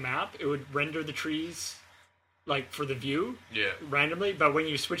part of the map. It would render the trees like for the view Yeah. randomly, but when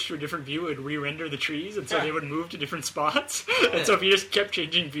you switch to a different view, it would re-render the trees, and so Yeah. they would move to different spots. And so if you just kept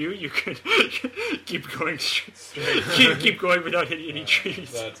changing view, you could keep going keep going without hitting any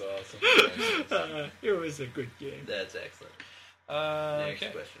trees. That's awesome. It was a good game. That's excellent. Next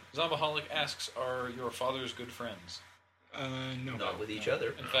Okay. question. Zombaholic asks, are your fathers good friends? No, Not with each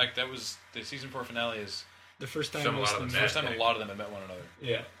other. In fact, that was the season 4 finale is the first time Some most a lot of of them them the first time a lot of them had met one another.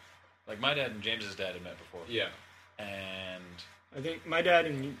 Yeah. Like my dad and James's dad had met before. Yeah. And I think my dad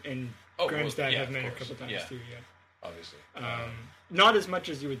and Oh, Graham's well, dad yeah, have of met a course. couple times Yeah. too. Yeah. obviously, Not as much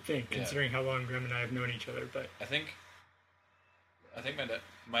as you would think, Yeah. considering how long Graham and I have known each other. But I think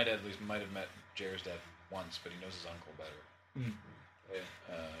my dad at least might have met Jared's dad once, but he knows his uncle better. Mm.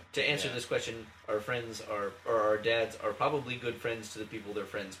 To answer Yeah. this question, our dads are probably good friends to the people they're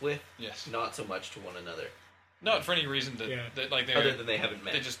friends with, Yes, not so much to one another, not for any reason that, Yeah. that like other than they haven't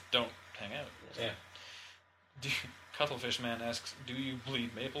met. they just don't hang out. Yeah. Cuttlefish Man asks, do you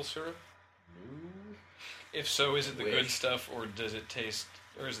bleed maple syrup? No. If so, is it the good Wish. stuff, or does it taste,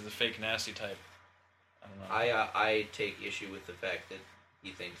 or is it the fake nasty type? I don't know. I take issue with the fact that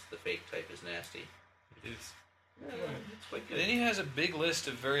he thinks the fake type is nasty. It's, It's quite Then good. he has a big list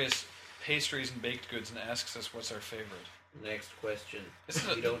of various pastries and baked goods and asks us what's our favorite. Next question. This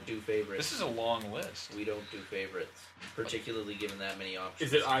is We don't do favorites. This is a long list. We don't do favorites, particularly given that many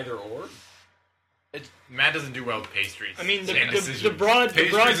options. Is it either or? Matt doesn't do well with pastries. I mean, the And broad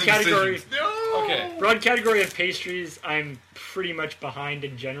Pastries and category. decisions. No. Okay. Broad category of pastries, I'm pretty much behind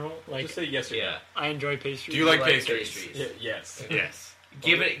in general. Like, Just say yes or no. Yeah. I enjoy pastries. Do you like Like pastries? pastries. Yes. Yes.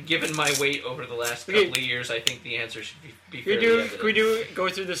 Given my weight over the last Okay. couple of years, I think the answer should be Can we fairly do? evident. Can we do? Go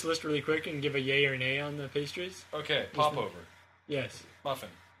through this list really quick and give a yay or nay on the pastries? Okay. Popover. Yes. Muffin.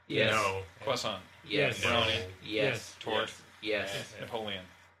 Yes. No. Croissant. Yes. Yes. Brownie. Yes. Torte. Yes. Napoleon.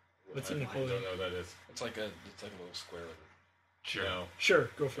 What's in I Napoleon? don't know what that is. It's like a little square. Sure. No. Sure,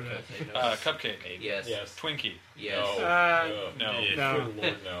 go for that. Cupcake. Yes. Yes. Twinkie. Yes. No. No. Good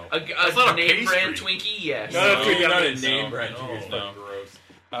Lord, no. A That's not a name brand pastry. Twinkie? Yes. No, that's No, what not a Yummins. name No. brand. No. It's No. fucking gross.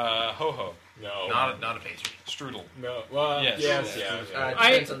 Ho ho. No. Not a pastry. Strudel. No. Well, Yes. yes. Yes. Yeah.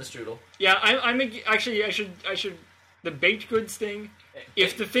 Depends on the strudel. Yeah, actually, I should. The baked goods thing.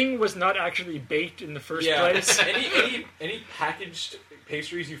 If the thing was not actually baked in the first place, any packaged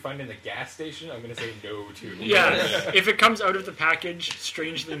pastries you find in the gas station, I'm gonna say no to. yeah. If it comes out of the package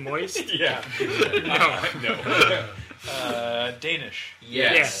strangely moist, Yeah. No. Danish.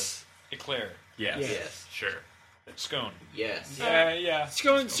 Yes. Eclair. Yes. Yes. Yes. Sure. Scone. Yes. Yeah.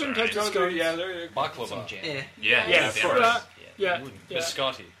 certain types of scones. Yeah. They're, Baklava. Eh. Yeah. Yeah, of yeah. course. Yeah.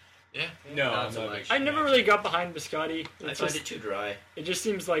 Biscotti. Yeah. no, Not I'm so not a much. big I never really got behind biscotti. I It's find just, it too dry. it just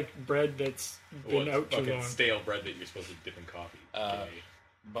seems like bread that's Well, been it's out too fucking long. stale bread that you're supposed to dip in coffee. Okay.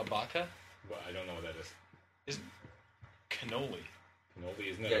 Babaka. Well, I don't know what that is. Cannoli. Cannoli,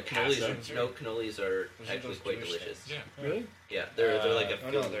 isn't that Yeah, a pasta? cannolis are Those are actually those quite Jewish delicious. things. Yeah. Really? Yeah, they're like a Oh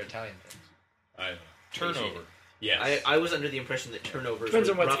no, filled- they're Italian things. I don't know. Turnover. Yes. I was under the impression that turnovers Depends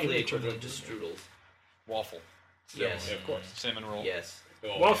were on what's in roughly the equivalent to turnover. strudels. Waffle. Yes. Yeah, of course. Cinnamon roll. Yes.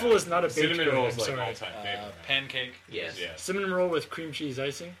 Oh, Waffle yeah. is not a baked Cinnamon good, roll I'm is like sorry. all-time favorite. Pancake. Yes. Yeah. Cinnamon roll with cream cheese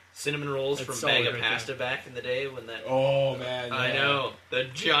icing. Cinnamon rolls That's from solid Bag of right Pasta back in the day when that. Oh man. I yeah. know the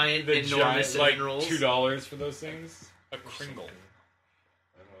giant, The enormous giant, cinnamon like rolls. $2 for those things. A Kringle.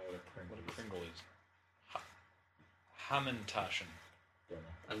 I don't know what a Pringle What a is. Kringle is. Hammentaschen.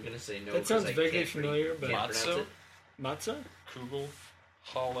 I'm gonna say no. That 'cause sounds I vaguely can't familiar, but can't pronounce Matzo? it. Matzo? Kugel.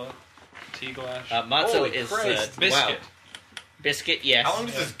 Challah. Tea glass. Matzo Holy is Christ. Biscuit. Biscuit. Yes. How long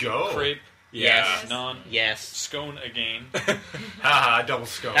does this go? Crepe. Yes. Naan. Yes. Scone again. Haha, double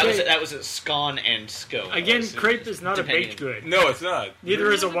scope. That was a scone and scone. Again, see. crepe is not a Depending- baked good. No, it's not.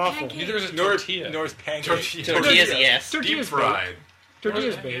 Neither is a waffle. pancake. Neither is a Nor tortilla. nor is pancake. Tortillas. Yes. Deep Tortillas fried. baked.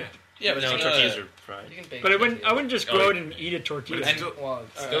 Tortillas Yeah. baked. Yeah, but No, it's tortillas not are fried. You can bake But I wouldn't tortillas. just go out and eat a tortilla. But it's still, Well,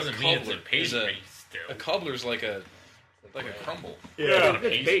 it doesn't mean it's a cobbler is a- pastry still. a cobbler's like a crumble. Yeah, Yeah.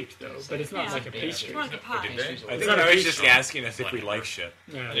 it's baked though, but it's not Yeah. like a pastry. It's more like a pie. Did they? I It's think not a I was pastry. just asking us if we like shit.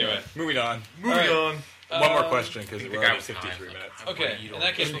 Yeah. Anyway. Moving on. Moving on. One more question because I think we're the guy already was fine. 53 minutes. Okay, in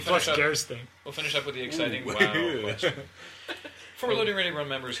that case, we'll Plus finish up. Gar's thing. We'll finish up with the exciting Ooh. wow question. For Loading Ready Run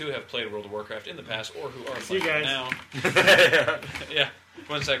members who have played World of Warcraft in the past or who are See you playing guys. now, yeah.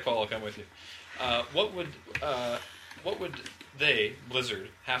 One sec, Paul. I'll come with you. What would they, Blizzard,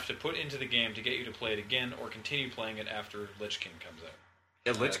 have to put into the game to get you to play it again or continue playing it after Lich King comes out?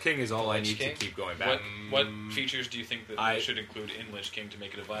 Yeah, Lich King is all I Lich need King? to keep going back. What features do you think that I- they should include in Lich King to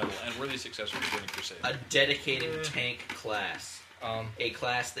make it a viable and worthy successor to Burning Crusade? A dedicated tank class. Um, A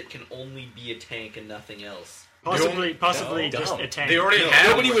class that can only be a tank and nothing else. Possibly No, just no. a tank. They already No, have.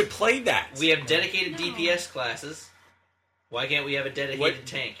 Nobody would play that We have dedicated No. DPS classes. Why can't we have a dedicated What?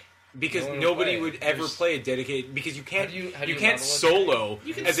 tank? because No one would nobody play would it. ever There's- play a dedicated because you can't How do you can't model a solo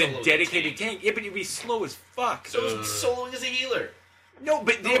You can as solo a as a dedicated tank. tank. Yeah, but you'd be slow as fuck. So is soloing as a healer. No,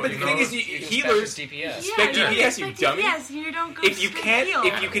 but the thing is, you can healers. spec your DPS. Spec DPS, you dummy. Yes, you don't go If you spec can't, heal.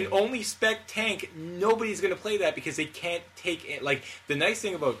 if you can only spec tank, nobody's gonna play that because they can't take it. Like the nice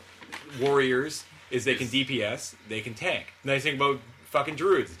thing about warriors is they can DPS, they can tank. The nice thing about fucking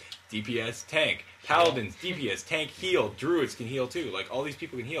druids, DPS, tank. Paladins, DPS, tank, heal. Druids can heal too. Like all these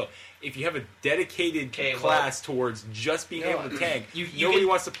people can heal. If you have a dedicated Okay, class towards just being No, able to tank, you nobody can-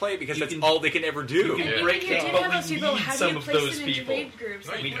 wants to play because you that's can- all they can ever do. you can Yeah. break You tanks, do but have we those people. need How do some you of place those them into people. raid groups?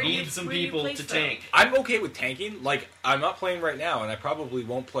 No, Like, you where need some where do you people place to them? tank. I'm okay with tanking. Like I'm not playing right now, and I probably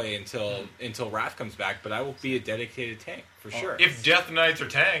won't play until Wrath comes back. But I will be a dedicated tank for sure. If Death Knights are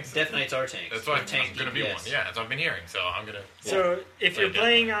tanks, Death Knights are tanks. that's why They're tank I'm going to be DPS. one. Yeah, that's what I've been hearing. So I'm going to. So if you're Yeah.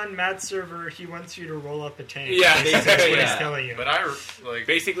 playing on Matt's server, he wants you to roll up a tank. Yeah, That's what he's yeah. telling you. But I like.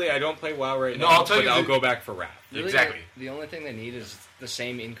 Basically, I don't play WoW right No, now, I'll tell but you I'll the- go back for Wrath. Really, Exactly. The only thing they need is the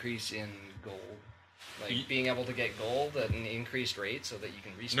same increase in gold. Like Ye- being able to get gold at an increased rate so that you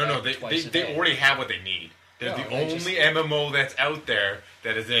can respec No, twice a they day. already have what they need. They're No, the they only just- MMO that's out there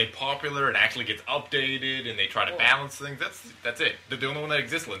that is popular and actually gets updated, and they try to balance things. That's it. They're the only one that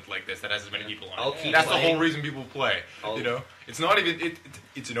exists like this that has as many people on I'll it. keep That's the playing. whole reason people play. You know, it's not even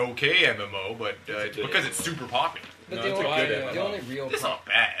it's an okay MMO, but It's a good because MMO. it's super popular. But No, the it's a only, good the MMO. only real It's not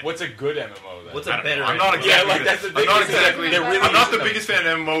bad. What's a good MMO then? What's I a don't better? know. I'm not MMO? exactly. Yeah, like, that's the I'm thing, not is that exactly. there really I'm not the isn't a- biggest fan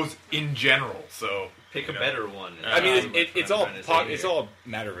of MMOs in general. So Pick a better one. I mean, That's it's what I'm all trying to say it's here. all a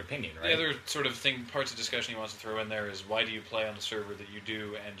matter of opinion, right? The other sort of parts of discussion he wants to throw in there is why do you play on the server that you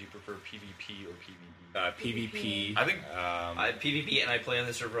do, and do you prefer PvP or PvE? PvP. I think I PvP and I play on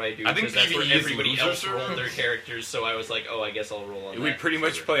the server I do I think because that's where PvE is everybody loser else server. rolled their characters. So I was like, oh, I guess I'll roll on. We that pretty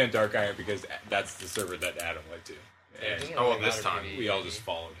much server. play on Dark Iron because that's the server that Adam went to, It and doesn't oh, really this matter time PvE. we all just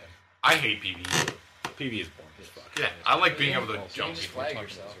followed him. I hate PvE. PvE is boring as fuck. Yeah, I like being able to So you jump just people. flag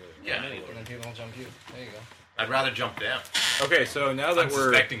yourself. Yeah, And then people will jump you. There you go. I'd rather jump down. Okay, so now that we're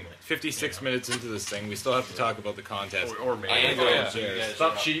Unsuspectingly. 56 minutes into this thing, we still have to talk about the contest. Or maybe. I am Oh, going yeah. to you guys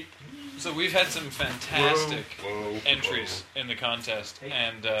Stop are- sheep. So we've had some fantastic Whoa, entries in the contest,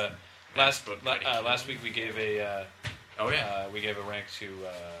 and last week we gave a Oh yeah. we gave a rank to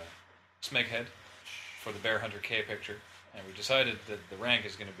Smeghead for the Bear Hunter K picture, and we decided that the rank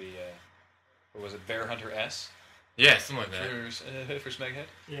is going to be what was it, Bear Hunter S Yeah, something like that. for Smeghead.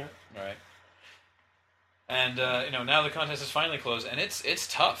 Yeah. All right. And now the contest is finally closed, and it's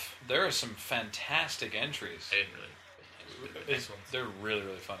tough. There are some fantastic entries. They're really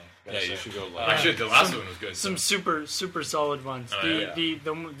really funny. Yeah, you should go. Actually, the last one was good. Some super solid ones. Oh, yeah.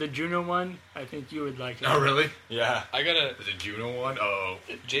 The Juno one, I think you would like. Oh really? Yeah. I gotta. The Juno one? Oh.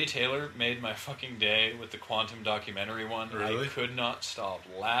 Jay Taylor made my fucking day with the quantum documentary one. Really? I could not stop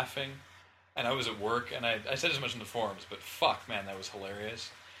laughing, and I was at work, and I said as much in the forums, but fuck, man, that was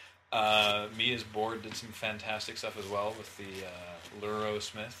hilarious. Mia's board did some fantastic stuff as well with the Luro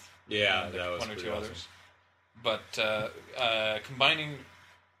Smith. Yeah, and that was one or pretty two awesome. others. But combining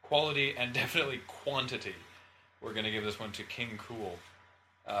quality and definitely quantity, we're gonna give this one to King Cool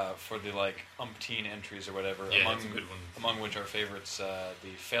for the umpteen entries or whatever. Yeah, among that's a good one. among which are favorites, the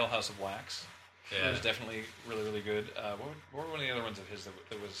Fail House of Wax. Yeah. It was definitely really really good. What were one of the other ones of his that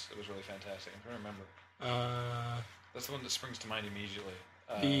was really fantastic? I'm trying to remember. That's the one that springs to mind immediately.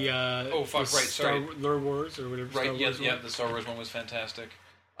 The fuck, the right, sorry. Lure Wars or whatever. Right, Star yeah, Wars yeah, one. the Star Wars one was fantastic.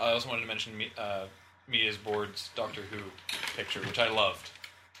 I also wanted to mention Mia's board's Doctor Who picture, which I loved.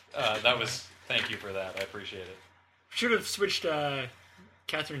 Thank you for that. I appreciate it. Should have switched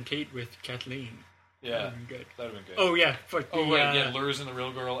Catherine Tate with Kathleen. Yeah, That would have been good. that would have been good. Oh yeah, fuck the, Oh right, yeah, Lures and the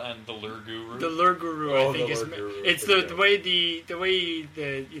Real Girl and the Lure Guru. the Lure Guru. Oh, I think the is Lure Guru it's is the, pretty the good. way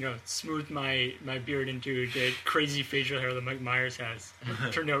the smoothed my beard into the crazy facial hair that Mike Myers has.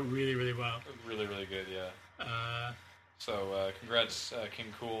 Turned out really really well. Really, really good. Yeah. Uh, So congrats, King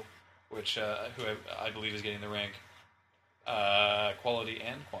Cool, which who I believe is getting the rank, quality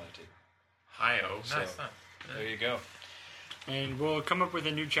and quantity. Hi-oh. So, Nice. There you go. and we'll come up with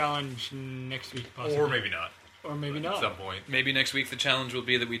a new challenge next week, possibly. Or maybe not. Or maybe At not. some point. Maybe next week the challenge will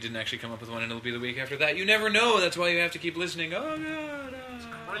be that we didn't actually come up with one, and it'll be the week after that. You never know. That's why you have to keep listening. Oh god, it's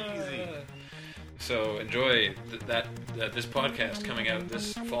crazy. So enjoy this podcast coming out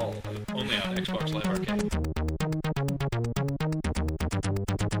this fall, only on Xbox Live Arcade.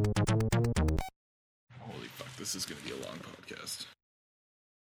 Holy fuck, this is going to be a long podcast.